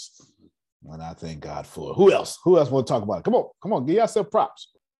creatures, and I thank God for it. Who else want to talk about it? Come on, give yourself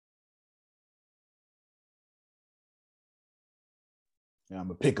props. Yeah, I'm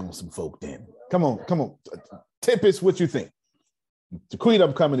gonna pick on some folk then. Come on. Tempest, what you think? Queen,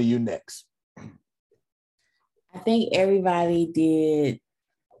 I'm coming to you next. I think everybody did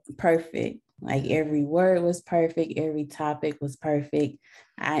perfect. Like every word was perfect. Every topic was perfect.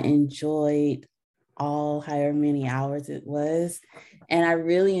 I enjoyed all however many hours it was. And I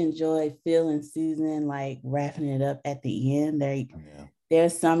really enjoyed Phil and Susan like wrapping it up at the end. Their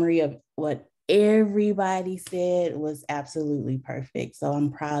summary of what everybody said was absolutely perfect. So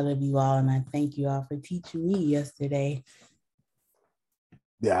I'm proud of you all. And I thank you all for teaching me yesterday.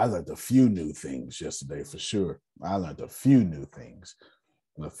 Yeah, I learned a few new things yesterday for sure. I learned a few new things.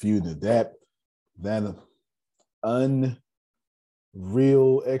 That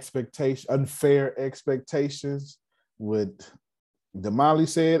unfair expectations. What Damali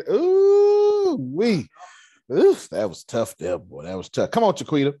said, that was tough there, boy. That was tough. Come on,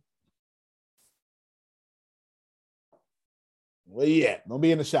 Chiquita. Where you at? Don't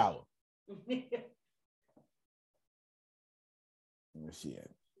be in the shower. Where's she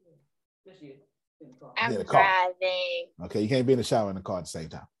at? I'm driving. Okay, you can't be in the shower and in the car at the same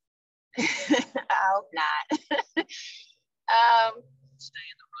time. I hope not.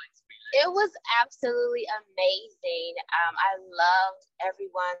 It was absolutely amazing. I loved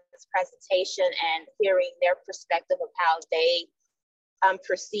everyone's presentation and hearing their perspective of how they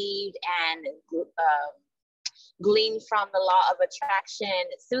perceived and gleaned from the law of attraction.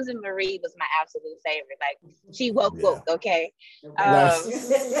 Susan Marie was my absolute favorite. Like, she woke, okay?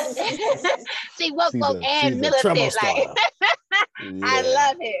 She woke and militant. Like, I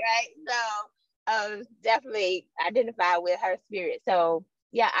love it, right? So definitely identify with her spirit. So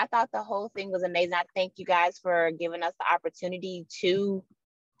yeah, I thought the whole thing was amazing. I thank you guys for giving us the opportunity to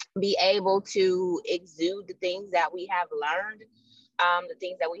be able to exude the things that we have learned, the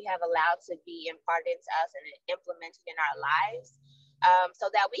things that we have allowed to be imparted into us and implemented in our lives, so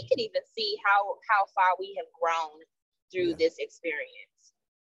that we can even see how far we have grown through this experience.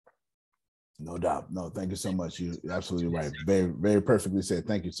 No doubt. No, thank you so much. You're absolutely right. Very, very perfectly said.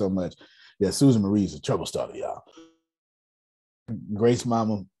 Thank you so much. Yeah, Susan Marie's a trouble starter, y'all. Grace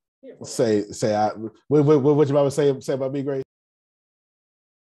Mama, what you about to say about me, Grace?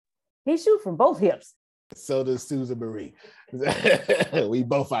 He shoot from both hips. So does Susan Marie. We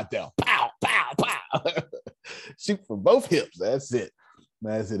both out there. Pow, pow, pow. Shoot from both hips. That's it.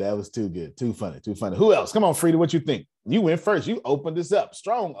 That was too good. Too funny. Who else? Come on, Frida, what you think? You went first. You opened this up.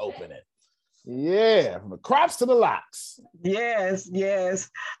 Strong opening. Yeah, from the crops to the locks. Yes.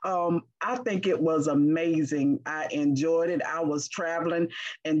 I think it was amazing. I enjoyed it. I was traveling,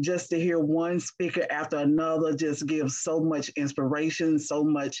 and just to hear one speaker after another just give so much inspiration, so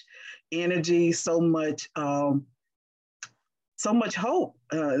much energy, so much hope,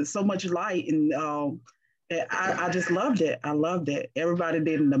 so much light, and I just loved it. I loved it. Everybody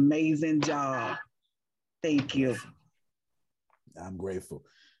did an amazing job. Thank you. I'm grateful.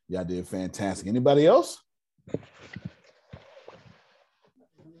 Y'all did fantastic. Anybody else?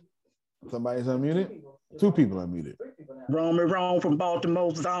 Somebody's unmuted? Two people unmuted. Roman from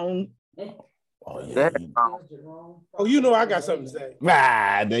Baltimore zone. Oh, yeah. Oh, you know I got something to say.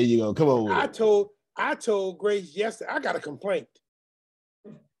 Ah, there you go. Come on with it. I told Grace yesterday, I got a complaint.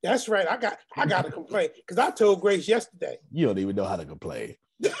 That's right. I got a complaint because I told Grace yesterday. You don't even know how to complain.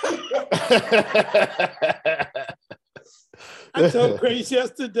 I told Grace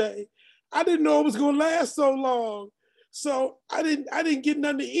yesterday, I didn't know it was gonna last so long, so I didn't get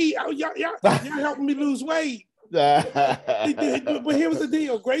nothing to eat. Y'all helping me lose weight. But here was the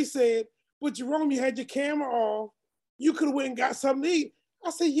deal. Grace said, "But Jerome, you had your camera off. You could have went and got something to eat." I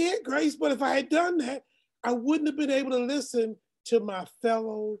said, "Yeah, Grace, but if I had done that, I wouldn't have been able to listen to my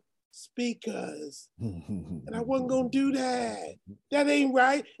fellow speakers, and I wasn't gonna do that. That ain't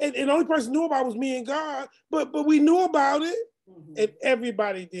right." And the only person who knew about it was me and God, but we knew about it. And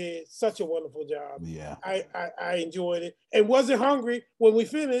everybody did such a wonderful job. Yeah, I enjoyed it and wasn't hungry when we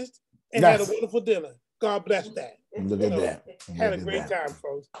finished and had a wonderful dinner. God bless that. Look at that. Had a great time,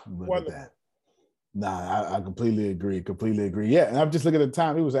 folks. Wonderful. Nah, I completely agree. Yeah, and I'm just looking at the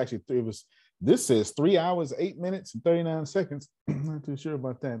time. This says 3 hours, 8 minutes, and 39 seconds. I'm not too sure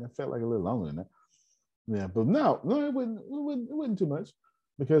about that. That felt like a little longer than that. Yeah, but no, it wasn't too much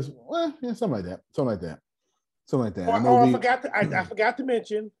because, something like that. I forgot to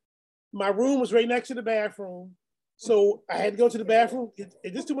mention, my room was right next to the bathroom. So I had to go to the bathroom.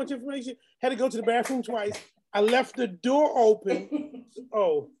 Is this too much information? Had to go to the bathroom twice. I left the door open.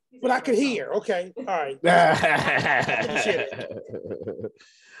 Oh, but I could hear. Okay. All right.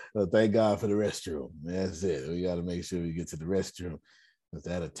 Well, thank God for the restroom. That's it. We got to make sure we get to the restroom.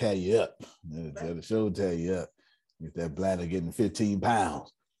 That'll tear you up. That'll sure tear you up. Get that bladder getting 15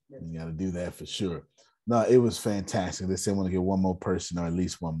 pounds. You got to do that for sure. No, it was fantastic. They said want to get one more person or at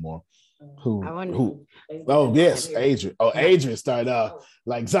least one more. Who? Oh, yes, Adrian. Oh, Adrian started off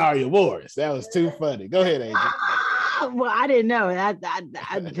like Zaria Morris. That was too funny. Go ahead, Adrian. Well, I didn't know.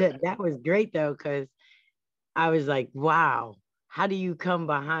 That was great, though, because I was like, wow, how do you come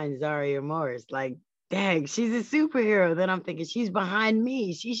behind Zaria Morris? Like, dang, she's a superhero. Then I'm thinking she's behind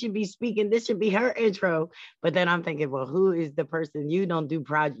me. She should be speaking. This should be her intro. But then I'm thinking, well, who is the person? You don't do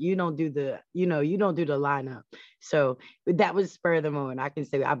you don't do the lineup. So that was spur of the moment. I can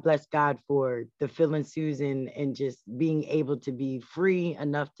say I bless God for the Phil Susan and just being able to be free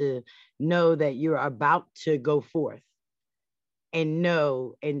enough to know that you're about to go forth. And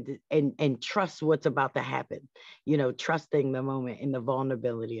know and trust what's about to happen, trusting the moment and the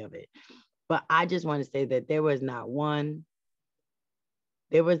vulnerability of it. But I just want to say that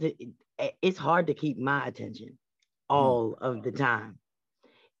it's hard to keep my attention all of the time.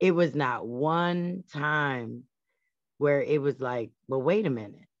 It was not one time where it was like, well, wait a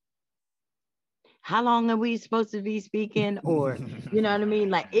minute. How long are we supposed to be speaking? Or, you know what I mean?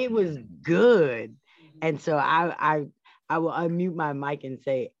 Like, it was good. And so I will unmute my mic and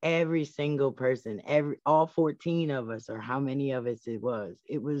say every single person, all 14 of us, or how many of us it was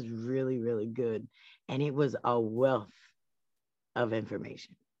really, really good. And it was a wealth of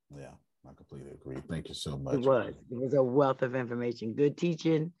information. Yeah, I completely agree. Thank you so much. It was a wealth of information. Good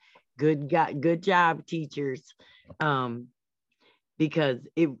teaching, good job, teachers. Because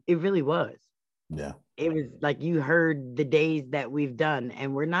it really was. Yeah. It was like you heard the days that we've done,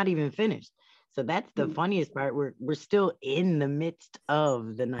 and we're not even finished. So that's the funniest part. We're still in the midst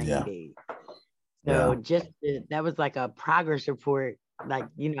of the 90 days. So that was like a progress report, like,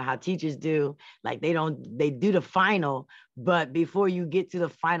 how teachers do. Like they do the final, but before you get to the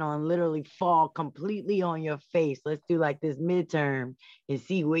final and literally fall completely on your face, let's do like this midterm and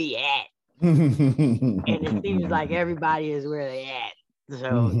see where you at. And it seems like everybody is where they at.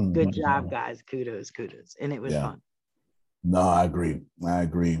 So good job, guys. Kudos. And it was fun. No, I agree.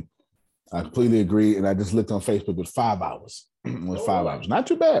 I completely agree. And I just looked on Facebook with 5 hours. Not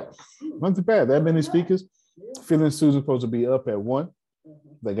too bad. That many speakers. Phil and Susan supposed to be up at 1.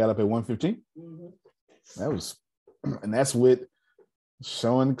 They got up at 1:15. And that's with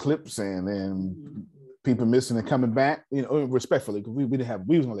showing clips and people missing and coming back, respectfully, because we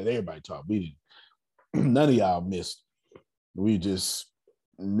was gonna let everybody talk. We didn't, none of y'all missed. We just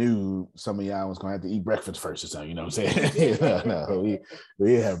knew some of y'all was gonna have to eat breakfast first or something, you know what I'm saying? No, we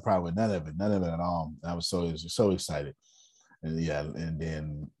didn't have a problem with none of it at all. I was so excited. And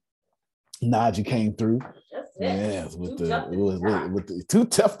then Naji came through. Yes, with the too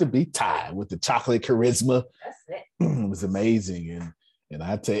tough to be tied with the chocolate charisma. It was amazing. And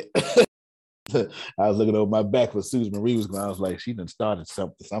I tell you, I was looking over my back when Susan Marie was going. I was like, she done started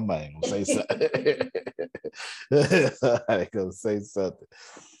something. Somebody gonna say something. Somebody gonna say something.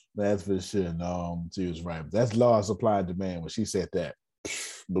 That's for sure. No, she was right. That's law of supply and demand. When she said that,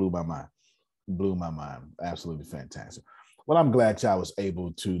 blew my mind. Absolutely fantastic. Well, I'm glad y'all was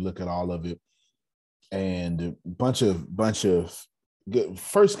able to look at all of it. And a bunch of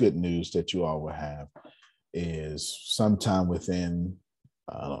good news that you all will have is sometime within,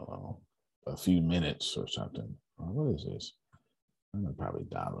 I don't know, a few minutes or something. What is this? I'm gonna probably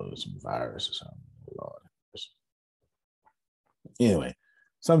download some virus or something. Lord. Anyway,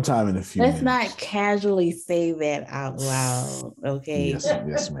 sometime in a few minutes. Let's not casually say that out loud, okay?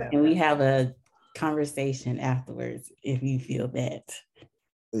 Yes, ma'am. And we have a conversation afterwards if you feel that.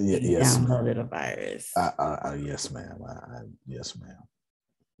 Yes, downloaded a virus. Yes, ma'am. Yes, ma'am.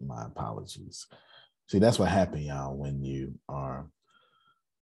 My apologies. See, that's what happened, y'all, when you are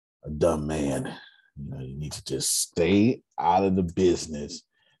a dumb man. You need to just stay out of the business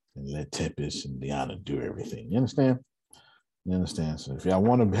and let Tempest and Deanna do everything. You understand? So if y'all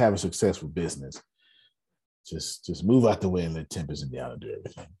want to have a successful business, just move out the way and let Tempest and Deanna do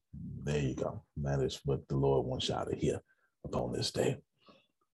everything. There you go. That is what the Lord wants y'all to hear upon this day.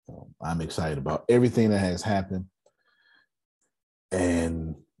 So I'm excited about everything that has happened.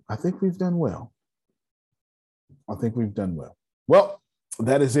 And I think we've done well. Well,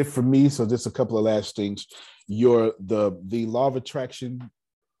 that is it for me. So just a couple of last things. The Law of Attraction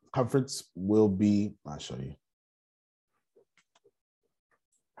conference will be, I'll show you.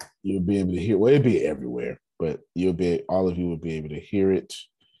 You'll be able to hear, well, it'll be everywhere, but all of you will be able to hear it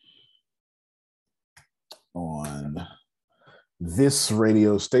on this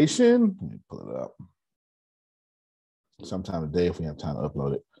radio station. Let me pull it up. Sometime today if we have time to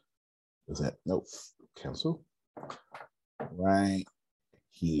upload it. Is that, nope, cancel. Right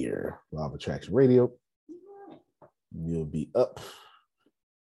here, Law of Attraction Radio. You'll be up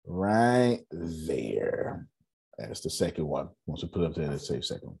right there. That's the second one. Once we put it up there, let's say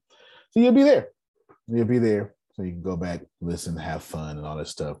second one. So you'll be there. So you can go back, listen, have fun, and all that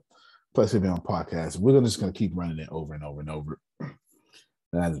stuff. Plus, it'll be on podcast. We're just going to keep running it over and over and over.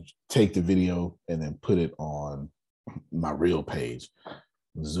 And I take the video and then put it on my real page.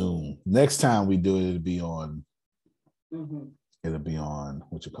 Zoom. Next time we do it, it'll be on. It'll be on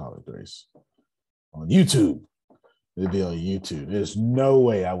what you call it, Grace? On YouTube. It'll be on YouTube. There's no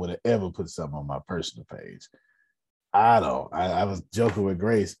way I would have ever put something on my personal page. I was joking with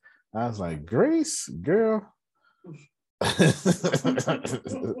Grace. I was like, Grace, girl.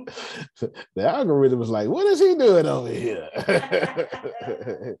 The algorithm was like, what is he doing over here?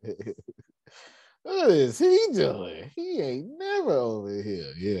 What is he doing? He ain't never over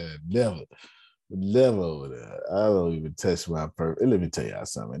here. Yeah, never over there. I don't even touch my purpose. Let me tell y'all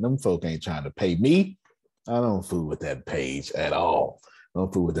something. Them folk ain't trying to pay me. I don't fool with that page at all.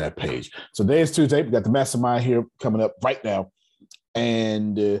 Don't fool with that page. So today is Tuesday. We got the mastermind here coming up right now.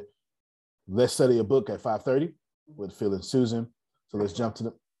 And let's study a book at 5:30 with Phil and Susan. So let's jump to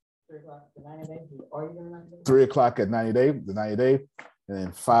the 3 o'clock at 90 Day, the 90 Day, and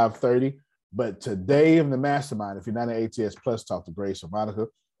then 5:30. But today in the mastermind, if you're not an ATS Plus, talk to Grace or Monica.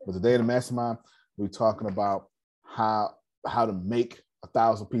 But today in the mastermind, we're talking about how to make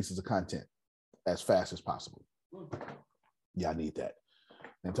 1,000 pieces of content as fast as possible. Y'all need that.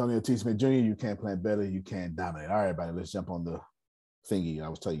 Antonio T. Smith Jr., you can plan better, you can dominate. All right, everybody, let's jump on the thingy I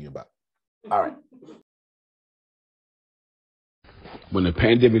was telling you about. All right. When the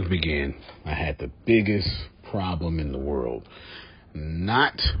pandemic began, I had the biggest problem in the world.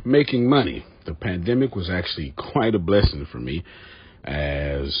 Not making money. The pandemic was actually quite a blessing for me,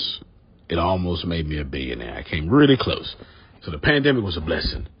 as it almost made me a billionaire. I came really close. So the pandemic was a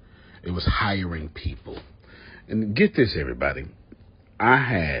blessing. It was hiring people. And get this, everybody. I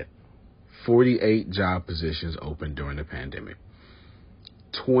had 48 job positions open during the pandemic.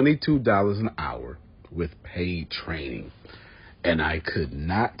 $22 an hour with paid training. And I could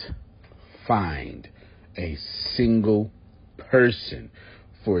not find a single person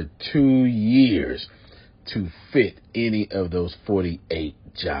for 2 years to fit any of those 48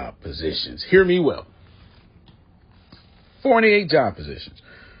 job positions. Hear me well. 48 job positions,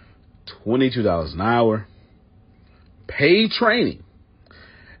 $22 an hour, paid training,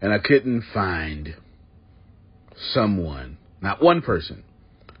 and I couldn't find someone, not one person,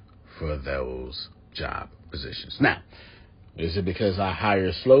 for those job positions. Now, is it because I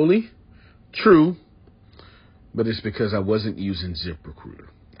hire slowly? True. But it's because I wasn't using ZipRecruiter,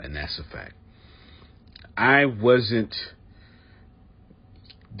 and that's a fact. I wasn't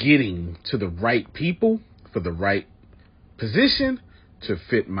getting to the right people for the right position to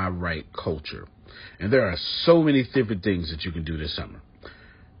fit my right culture. And there are so many different things that you can do this summer.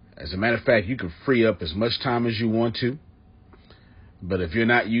 As a matter of fact, you can free up as much time as you want to. But if you're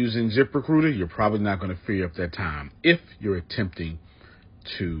not using ZipRecruiter, you're probably not going to free up that time if you're attempting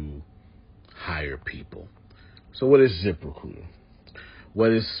to hire people. So what is ZipRecruiter?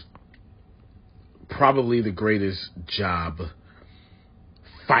 What is probably the greatest job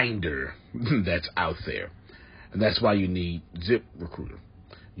finder that's out there. And that's why you need ZipRecruiter.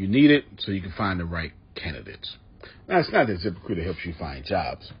 You need it so you can find the right candidates. Now, it's not that ZipRecruiter helps you find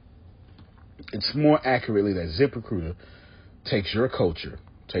jobs. It's more accurately that ZipRecruiter takes your culture,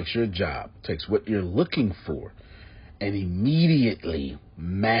 takes your job, takes what you're looking for, and immediately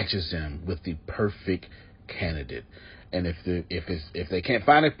matches them with the perfect candidate. And if they can't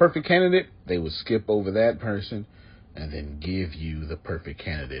find a perfect candidate, they will skip over that person and then give you the perfect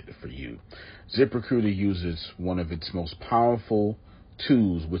candidate for you. ZipRecruiter uses one of its most powerful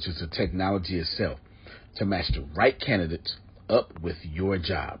tools, which is the technology itself, to match the right candidates up with your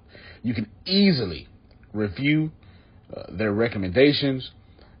job. You can easily review their recommendations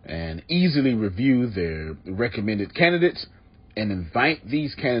and easily review their recommended candidates and invite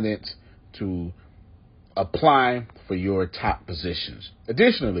these candidates to apply for your top positions.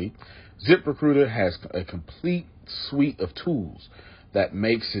 Additionally, ZipRecruiter has a complete suite of tools that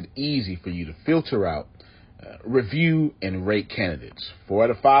makes it easy for you to filter out, review, and rate candidates. 4 out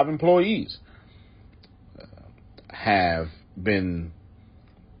of 5 employees have been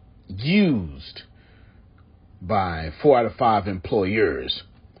used by 4 out of 5 employers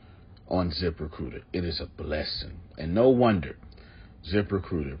on ZipRecruiter. It is a blessing. And no wonder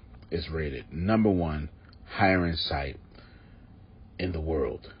ZipRecruiter is rated #1 hiring site in the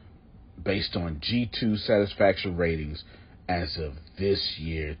world based on G2 satisfaction ratings as of this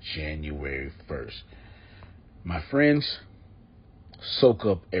year, January 1st. My friends, soak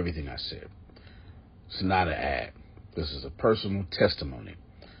up everything I said. It's not an ad. This is a personal testimony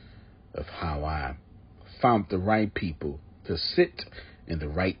of how I found the right people to sit in the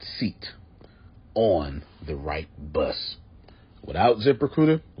right seat on the right bus. Without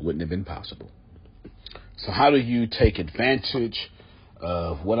ZipRecruiter, it wouldn't have been possible. So how do you take advantage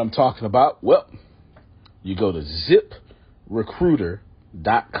of what I'm talking about? Well, you go to ZipRecruiter.com.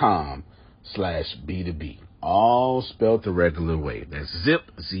 ziprecruiter.com/B2B. All spelled the regular way. That's Zip,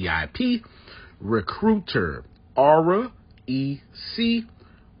 Z-I-P, Recruiter, Aura, E-C,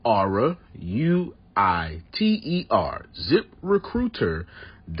 Aura, U-I-T-E-R,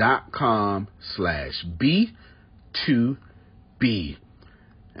 ziprecruiter.com/B2B.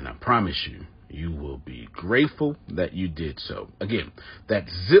 And I promise you, you will be grateful that you did so. Again,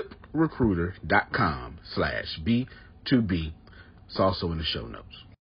 that's ziprecruiter.com/B2B. It's also in the show notes.